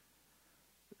work.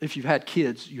 If you've had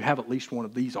kids, you have at least one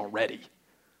of these already.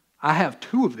 I have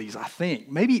 2 of these, I think.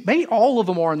 Maybe all of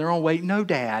them are in their own way. No,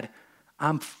 Dad,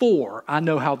 I'm 4. I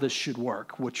know how this should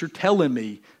work. What you're telling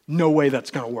me, no way that's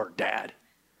going to work, Dad.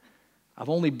 I've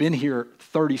only been here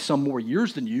 30-some more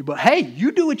years than you, but hey,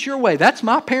 you do it your way. That's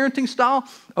my parenting style.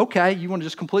 Okay, you want to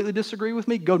just completely disagree with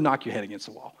me? Go knock your head against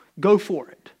the wall. Go for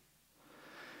it.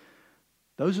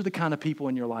 Those are the kind of people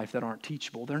in your life that aren't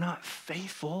teachable. They're not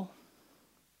faithful.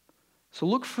 So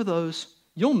look for those.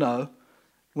 You'll know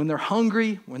when they're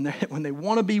hungry, when they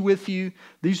want to be with you.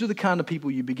 These are the kind of people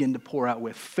you begin to pour out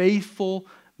with. Faithful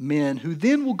men who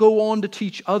then will go on to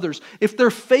teach others. If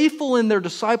they're faithful in their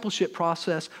discipleship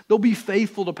process, they'll be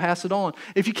faithful to pass it on.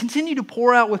 If you continue to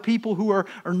pour out with people who are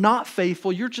not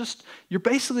faithful, you're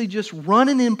basically just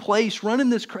running in place, running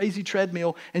this crazy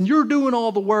treadmill, and you're doing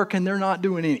all the work and they're not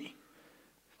doing any.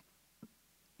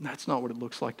 That's not what it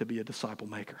looks like to be a disciple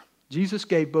maker. Jesus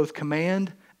gave both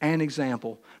command and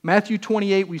example. Matthew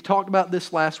 28, we talked about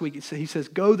this last week. He says,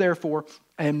 go therefore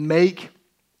and make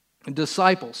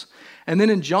disciples. And then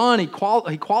in John, he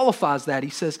qualifies that. He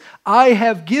says, I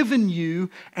have given you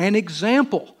an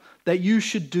example that you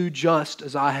should do just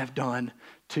as I have done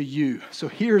to you. So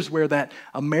here's where that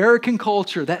American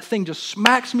culture, that thing just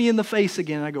smacks me in the face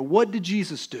again. I go, what did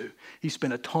Jesus do? He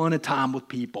spent a ton of time with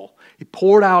people. He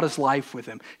poured out his life with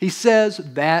them. He says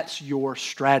that's your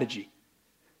strategy.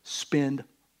 Spend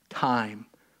time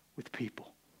with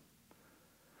people.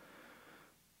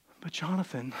 But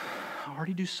Jonathan, I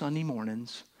already do Sunday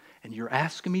mornings, and you're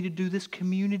asking me to do this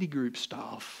community group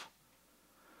stuff.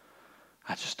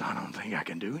 I don't think I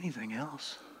can do anything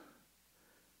else.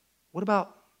 What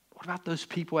about those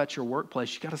people at your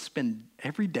workplace? You got to spend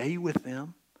every day with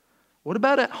them. What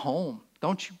about at home?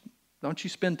 Don't you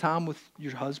spend time with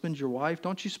your husband, your wife?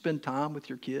 Don't you spend time with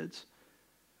your kids?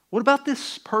 What about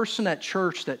this person at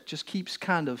church that just keeps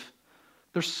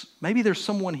maybe there's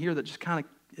someone here that just kind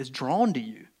of is drawn to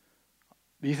you.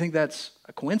 Do you think that's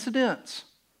a coincidence?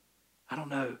 I don't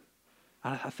know.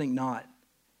 I think not.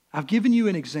 I've given you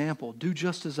an example. Do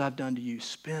just as I've done to you.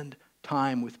 Spend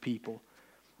time with people.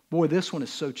 Boy, this one is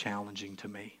so challenging to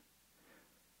me.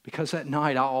 Because at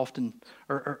night I often,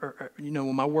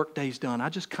 when my work day's done, I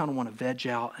just kind of want to veg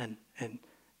out and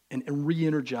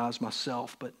re-energize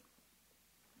myself. But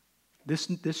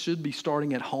this should be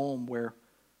starting at home, where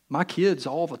my kids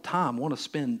all the time want to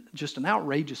spend just an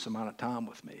outrageous amount of time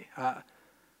with me.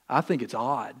 I think it's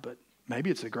odd, but maybe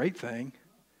it's a great thing.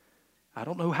 I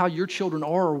don't know how your children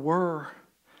are or were.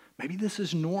 Maybe this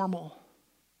is normal.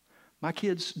 My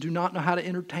kids do not know how to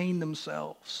entertain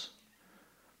themselves.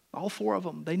 All four of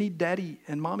them, they need daddy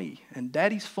and mommy. And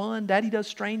daddy's fun. Daddy does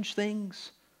strange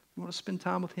things. You want to spend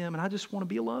time with him, and I just want to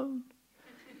be alone.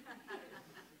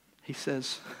 He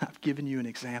says, I've given you an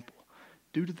example.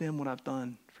 Do to them what I've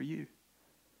done for you.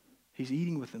 He's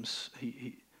eating with them.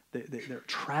 They're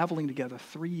traveling together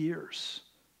 3 years.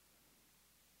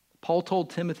 Paul told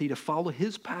Timothy to follow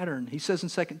his pattern. He says in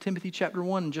 2 Timothy chapter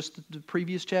 1, just the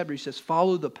previous chapter, he says,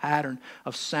 follow the pattern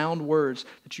of sound words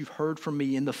that you've heard from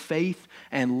me in the faith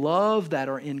and love that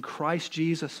are in Christ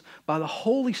Jesus. By the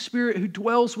Holy Spirit who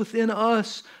dwells within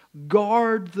us,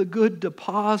 guard the good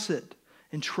deposit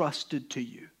entrusted to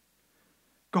you.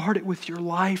 Guard it with your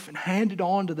life and hand it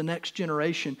on to the next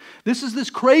generation.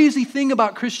 This crazy thing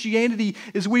about Christianity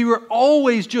is we were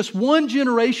always just one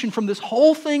generation from this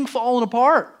whole thing falling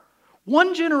apart.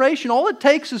 One generation, all it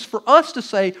takes is for us to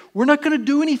say, we're not going to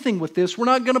do anything with this, we're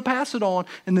not going to pass it on,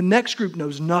 and the next group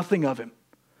knows nothing of him.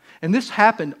 And this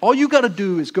happened. All you got to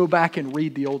do is go back and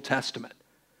read the Old Testament.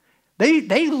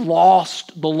 They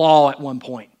lost the law at one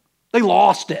point. They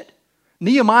lost it.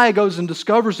 Nehemiah goes and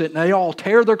discovers it, and they all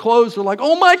tear their clothes. They're like,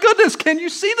 oh my goodness, can you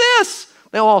see this?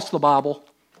 They lost the Bible.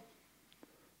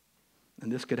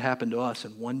 And this could happen to us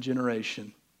in one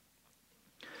generation.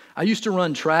 I used to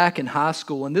run track in high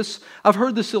school, and I've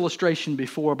heard this illustration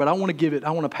before, but I want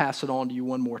to pass it on to you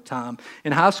one more time.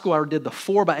 In high school, I did the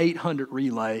 4x800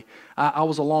 relay. I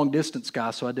was a long distance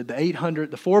guy, so I did the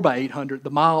 800, the 4x800, the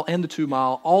mile, and the 2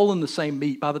 mile, all in the same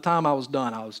meet. By the time I was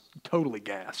done, I was totally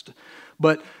gassed.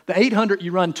 But the 800,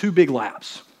 you run 2 big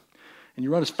laps, and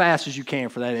you run as fast as you can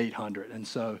for that 800. And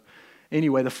so,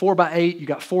 anyway, the 4x8, you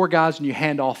got 4 guys, and you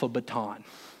hand off a baton.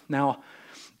 Now,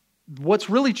 what's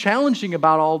really challenging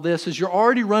about all this is you're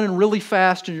already running really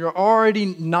fast and you're already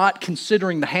not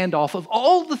considering the handoff. Of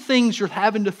all the things you're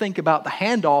having to think about, the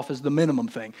handoff is the minimum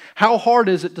thing. How hard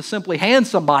is it to simply hand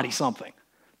somebody something?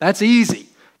 That's easy.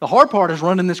 The hard part is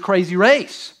running this crazy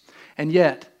race. And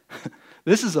yet,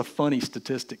 this is a funny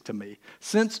statistic to me.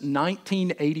 Since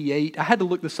 1988, I had to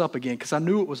look this up again because I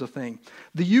knew it was a thing.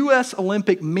 The U.S.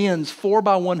 Olympic men's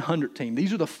 4x100 team,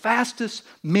 these are the fastest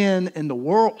men in the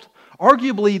world.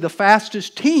 Arguably the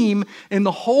fastest team in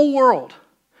the whole world.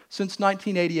 Since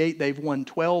 1988, they've won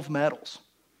 12 medals.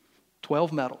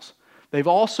 12 medals. They've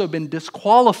also been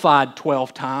disqualified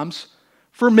 12 times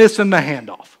for missing the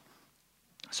handoff.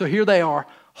 So here they are,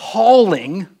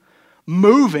 hauling,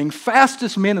 moving,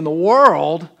 fastest men in the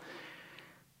world,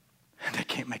 and they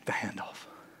can't make the handoff.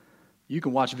 You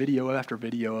can watch video after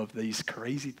video of these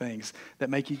crazy things that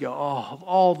make you go, oh, of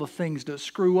all the things to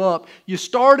screw up. You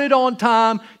started on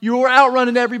time, you were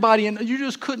outrunning everybody, and you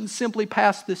just couldn't simply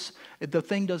pass this. The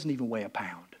thing doesn't even weigh a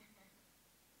pound.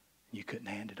 You couldn't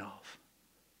hand it off.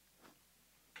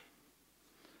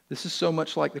 This is so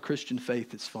much like the Christian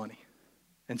faith, it's funny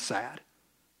and sad.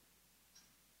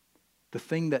 The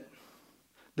thing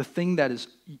that is,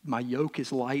 my yoke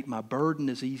is light, my burden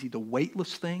is easy, the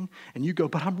weightless thing. And you go,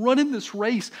 but I'm running this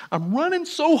race. I'm running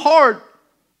so hard.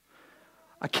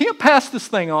 I can't pass this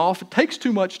thing off. It takes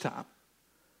too much time.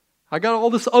 I got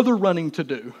all this other running to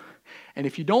do. And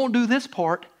if you don't do this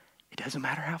part, it doesn't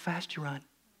matter how fast you run.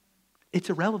 It's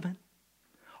irrelevant.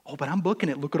 Oh, but I'm booking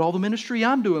it. Look at all the ministry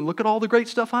I'm doing. Look at all the great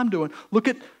stuff I'm doing. Look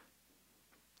at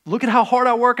how hard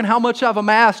I work and how much I've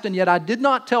amassed. And yet I did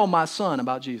not tell my son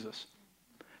about Jesus.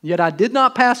 Yet I did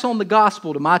not pass on the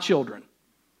gospel to my children.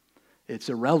 It's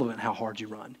irrelevant how hard you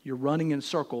run. You're running in a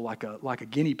circle like a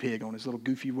guinea pig on his little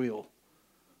goofy wheel.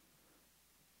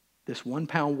 This 1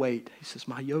 pound weight, he says,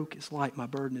 my yoke is light, my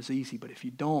burden is easy. But if you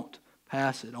don't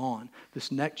pass it on,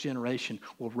 this next generation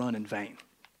will run in vain.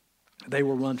 They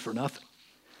will run for nothing.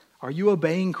 Are you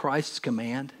obeying Christ's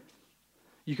command?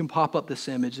 You can pop up this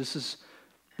image. This is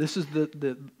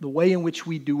the way in which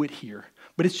we do it here.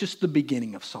 But it's just the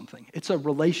beginning of something. It's a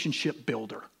relationship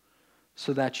builder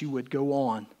so that you would go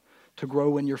on to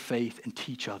grow in your faith and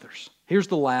teach others. Here's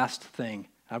the last thing.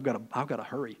 I've got to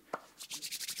hurry.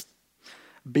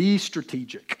 Be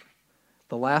strategic.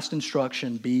 The last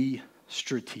instruction, be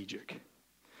strategic.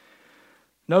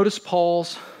 Notice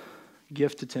Paul's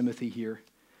gift to Timothy here.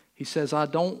 He says, I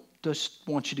don't just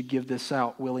want you to give this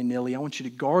out willy-nilly. I want you to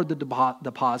guard the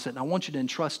deposit, and I want you to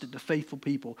entrust it to faithful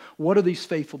people. What are these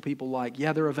faithful people like?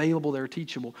 Yeah, they're available, they're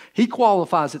teachable. He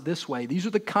qualifies it this way. These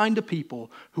are the kind of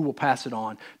people who will pass it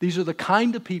on. These are the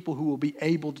kind of people who will be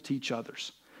able to teach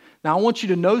others. Now, I want you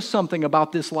to know something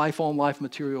about this life-on-life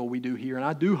material we do here, and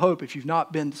I do hope if you've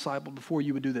not been discipled before,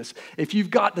 you would do this. If you've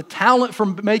got the talent for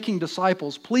making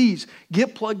disciples, please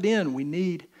get plugged in. We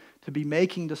need to be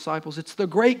making disciples. It's the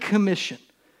Great Commission.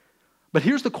 But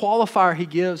here's the qualifier he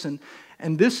gives, and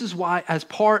this is why I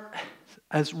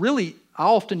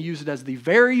often use it as the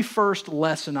very first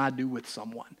lesson I do with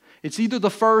someone. It's either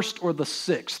the first or the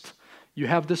sixth. You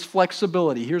have this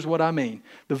flexibility. Here's what I mean.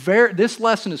 This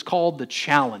lesson is called the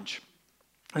challenge.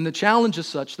 And the challenge is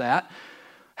such that,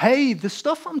 hey, the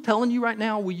stuff I'm telling you right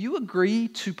now, will you agree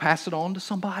to pass it on to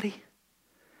somebody?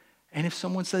 And if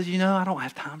someone says, I don't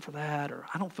have time for that, or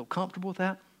I don't feel comfortable with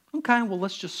that, okay, well,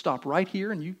 let's just stop right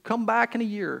here, and you come back in a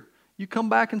year. You come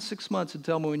back in 6 months and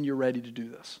tell me when you're ready to do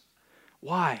this.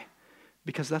 Why?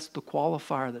 Because that's the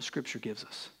qualifier that Scripture gives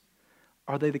us.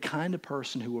 Are they the kind of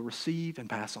person who will receive and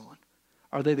pass on?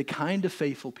 Are they the kind of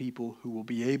faithful people who will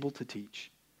be able to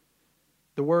teach?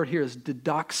 The word here is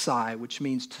didaxai, which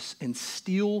means to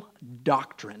instill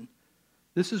doctrine.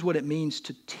 This is what it means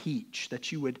to teach,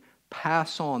 that you would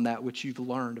pass on that which you've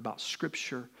learned about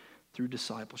Scripture through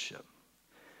discipleship.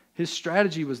 His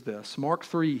strategy was this. Mark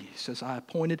 3 he says,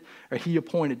 he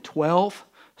appointed 12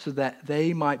 so that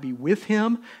they might be with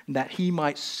him and that he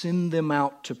might send them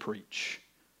out to preach.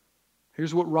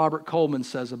 Here's what Robert Coleman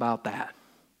says about that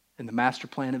in the Master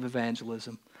Plan of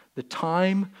Evangelism. The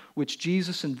time which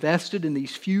Jesus invested in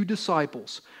these few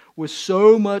disciples was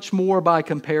so much more by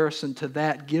comparison to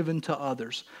that given to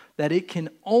others that it can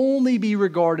only be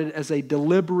regarded as a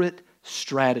deliberate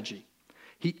strategy.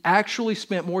 He actually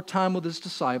spent more time with his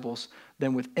disciples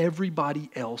than with everybody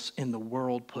else in the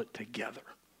world put together.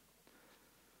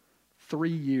 3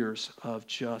 years of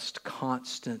just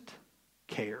constant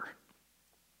care.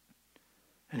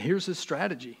 And here's his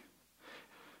strategy.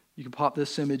 You can pop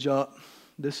this image up.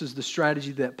 This is the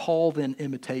strategy that Paul then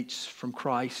imitates from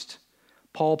Christ.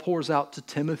 Paul pours out to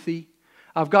Timothy.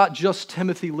 I've got just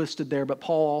Timothy listed there, but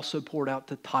Paul also poured out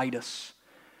to Titus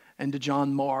and to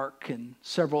John Mark and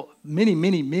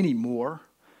many more.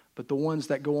 But the ones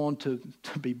that go on to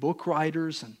be book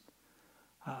writers and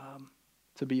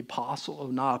to be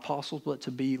not apostles, but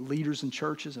to be leaders in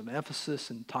churches of Ephesus,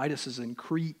 and Titus is in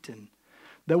Crete. And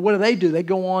what do? They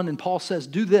go on, and Paul says,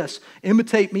 do this.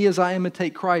 Imitate me as I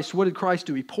imitate Christ. What did Christ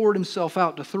do? He poured himself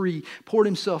out to 3, poured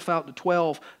himself out to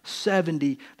 12,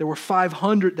 70. There were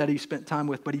 500 that he spent time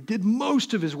with, but he did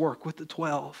most of his work with the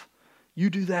 12. You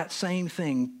do that same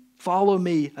thing. Follow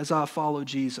me as I follow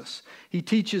Jesus. He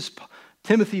teaches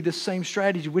Timothy this same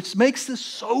strategy, which makes this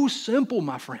so simple,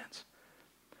 my friends.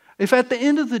 If at the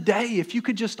end of the day, if you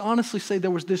could just honestly say there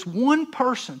was this one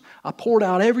person I poured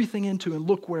out everything into and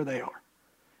look where they are.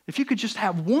 If you could just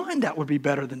have one, that would be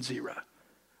better than 0.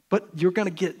 But you're going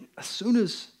to get, as soon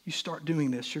as you start doing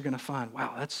this, you're going to find,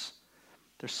 wow,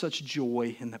 there's such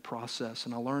joy in the process,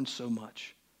 and I learned so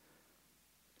much.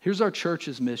 Here's our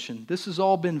church's mission. This has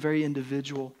all been very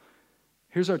individual.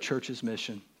 Here's our church's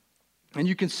mission. And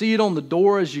you can see it on the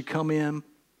door as you come in.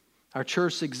 Our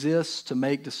church exists to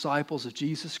make disciples of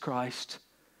Jesus Christ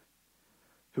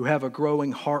who have a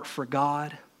growing heart for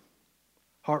God,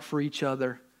 heart for each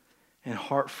other, and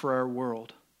heart for our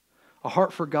world. A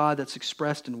heart for God that's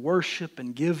expressed in worship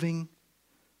and giving,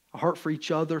 a heart for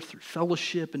each other through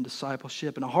fellowship and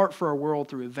discipleship, and a heart for our world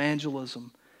through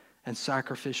evangelism and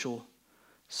sacrificial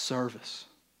service.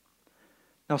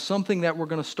 Now, something that we're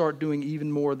going to start doing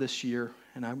even more this year,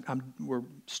 and we're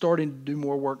starting to do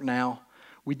more work now.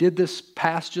 We did this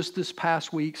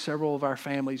past week. Several of our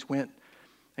families went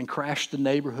and crashed the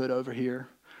neighborhood over here.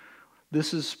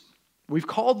 We've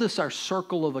called this our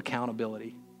circle of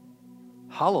accountability.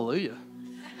 Hallelujah.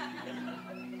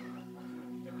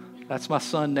 That's my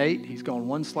son, Nate. He's gone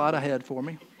one slide ahead for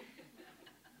me.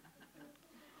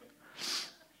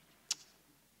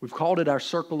 We've called it our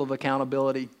circle of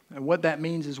accountability. And what that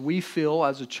means is we feel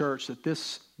as a church that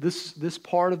this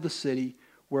part of the city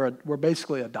we're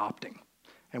basically adopting.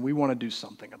 And we want to do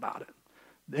something about it.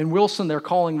 In Wilson, they're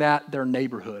calling that their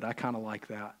neighborhood. I kind of like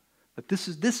that. But this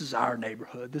is our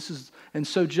neighborhood. And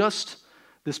so just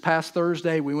this past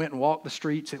Thursday, we went and walked the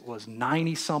streets. It was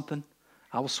 90-something.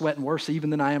 I was sweating worse even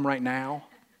than I am right now.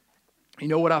 You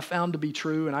know what I found to be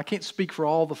true, and I can't speak for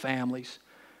all the families,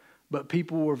 but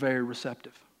people were very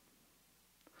receptive.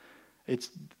 It's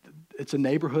a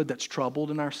neighborhood that's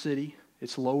troubled in our city.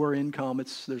 It's lower income.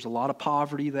 There's a lot of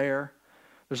poverty there.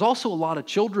 There's also a lot of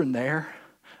children there.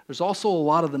 There's also a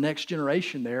lot of the next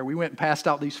generation there. We went and passed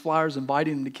out these flyers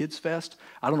inviting them to Kids Fest.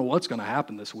 I don't know what's going to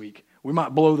happen this week. We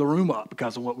might blow the room up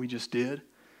because of what we just did.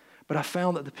 But I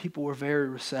found that the people were very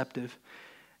receptive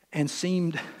and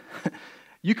seemed...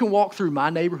 You can walk through my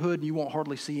neighborhood and you won't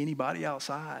hardly see anybody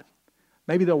outside.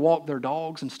 Maybe they'll walk their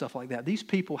dogs and stuff like that. These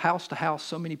people, house to house,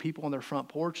 so many people on their front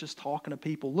porches talking to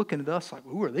people, looking at us like,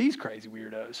 who are these crazy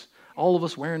weirdos? All of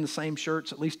us wearing the same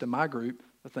shirts, at least in my group.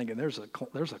 They're thinking there's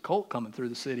a cult coming through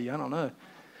the city. I don't know.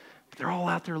 But they're all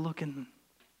out there looking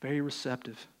very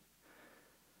receptive.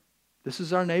 This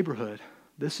is our neighborhood.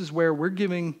 This is where we're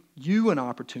giving you an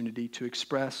opportunity to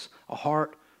express a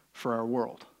heart for our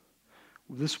world.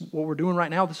 What we're doing right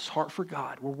now, this is heart for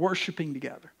God. We're worshiping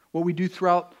together. What we do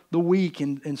throughout the week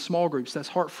in small groups, that's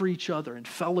heart for each other and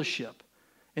fellowship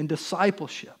and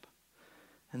discipleship.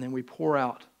 And then we pour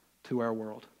out to our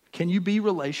world. Can you be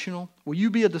relational? Will you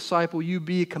be a disciple? Will you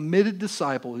be a committed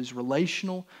disciple who's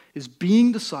relational, is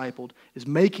being discipled, is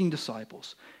making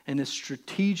disciples, and is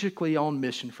strategically on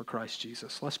mission for Christ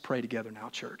Jesus? Let's pray together now,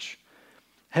 church.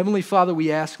 Heavenly Father,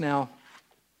 we ask now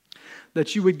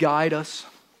that you would guide us.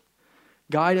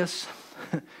 Guide us.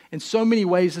 In so many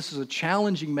ways, this is a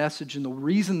challenging message, and the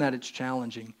reason that it's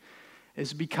challenging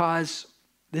is because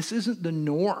this isn't the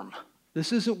norm.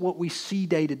 This isn't what we see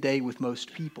day to day with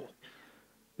most people.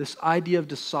 This idea of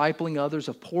discipling others,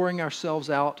 of pouring ourselves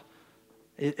out,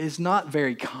 is not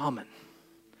very common.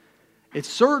 It's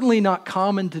certainly not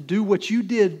common to do what you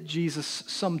did, Jesus,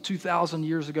 some 2,000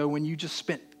 years ago when you just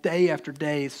spent day after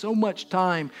day, so much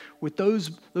time with those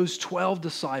 12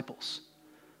 disciples.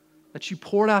 That you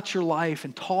poured out your life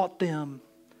and taught them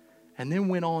and then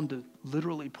went on to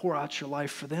literally pour out your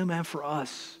life for them and for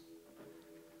us.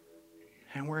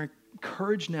 And we're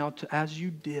encouraged now to, as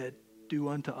you did, do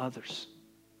unto others.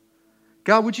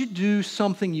 God, would you do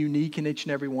something unique in each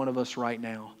and every one of us right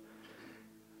now?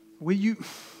 Will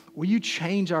you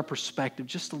change our perspective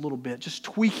just a little bit, just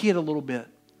tweak it a little bit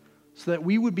so that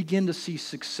we would begin to see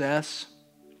success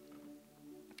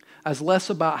as less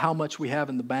about how much we have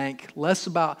in the bank, less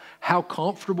about how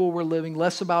comfortable we're living,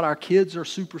 less about our kids are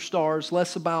superstars,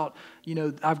 less about,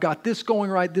 I've got this going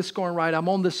right, I'm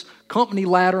on this company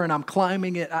ladder and I'm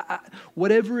climbing it.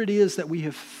 Whatever it is that we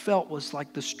have felt was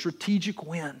like the strategic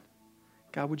win.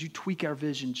 God, would you tweak our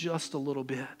vision just a little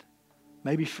bit?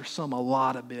 Maybe for some, a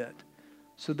lot a bit.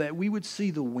 So that we would see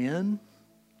the win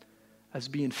as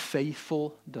being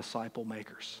faithful disciple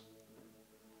makers.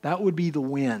 That would be the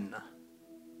win.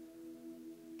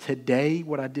 Today,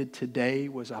 what I did today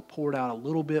was I poured out a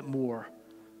little bit more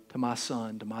to my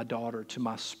son, to my daughter, to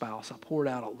my spouse. I poured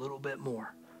out a little bit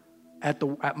more.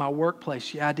 At my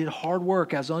workplace, I did hard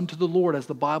work as unto the Lord, as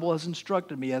the Bible has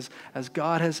instructed me, as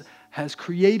God has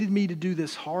created me to do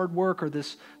this hard work or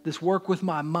this work with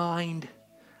my mind.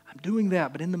 I'm doing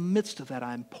that, but in the midst of that,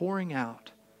 I'm pouring out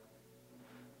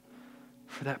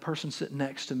for that person sitting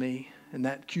next to me in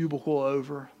that cubicle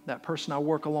over, that person I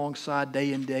work alongside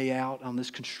day in, day out on this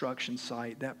construction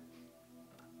site, that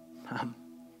I'm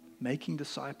making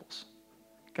disciples.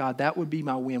 God, that would be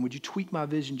my win. Would you tweak my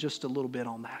vision just a little bit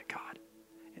on that, God?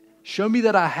 Show me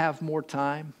that I have more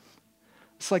time.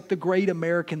 It's like the great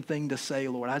American thing to say,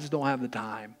 Lord, I just don't have the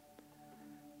time.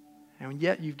 And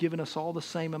yet you've given us all the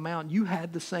same amount. You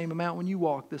had the same amount when you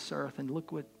walked this earth, and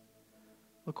look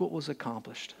what was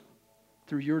accomplished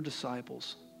through your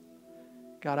disciples.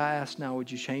 God, I ask now,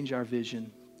 would you change our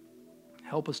vision?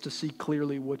 Help us to see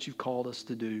clearly what you've called us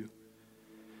to do.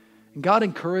 And God,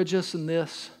 encourage us in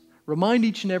this. Remind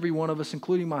each and every one of us,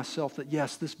 including myself, that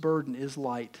yes, this burden is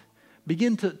light.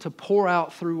 Begin to pour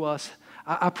out through us.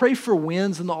 I pray for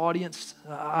wins in the audience.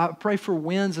 I pray for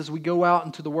wins as we go out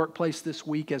into the workplace this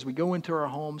week, as we go into our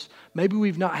homes. Maybe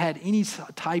we've not had any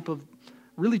type of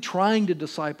really trying to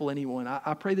disciple anyone.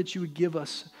 I pray that you would give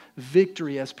us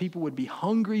victory as people would be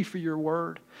hungry for your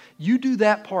word. You do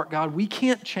that part, God. We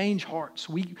can't change hearts.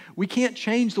 We can't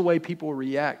change the way people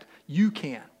react. You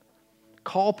can.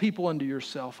 Call people unto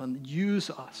yourself and use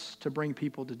us to bring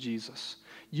people to Jesus.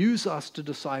 Use us to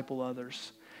disciple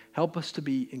others. Help us to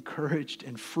be encouraged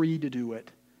and free to do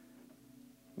it.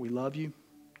 We love you.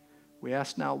 We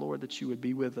ask now, Lord, that you would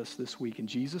be with us this week. In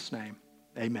Jesus' name,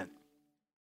 amen.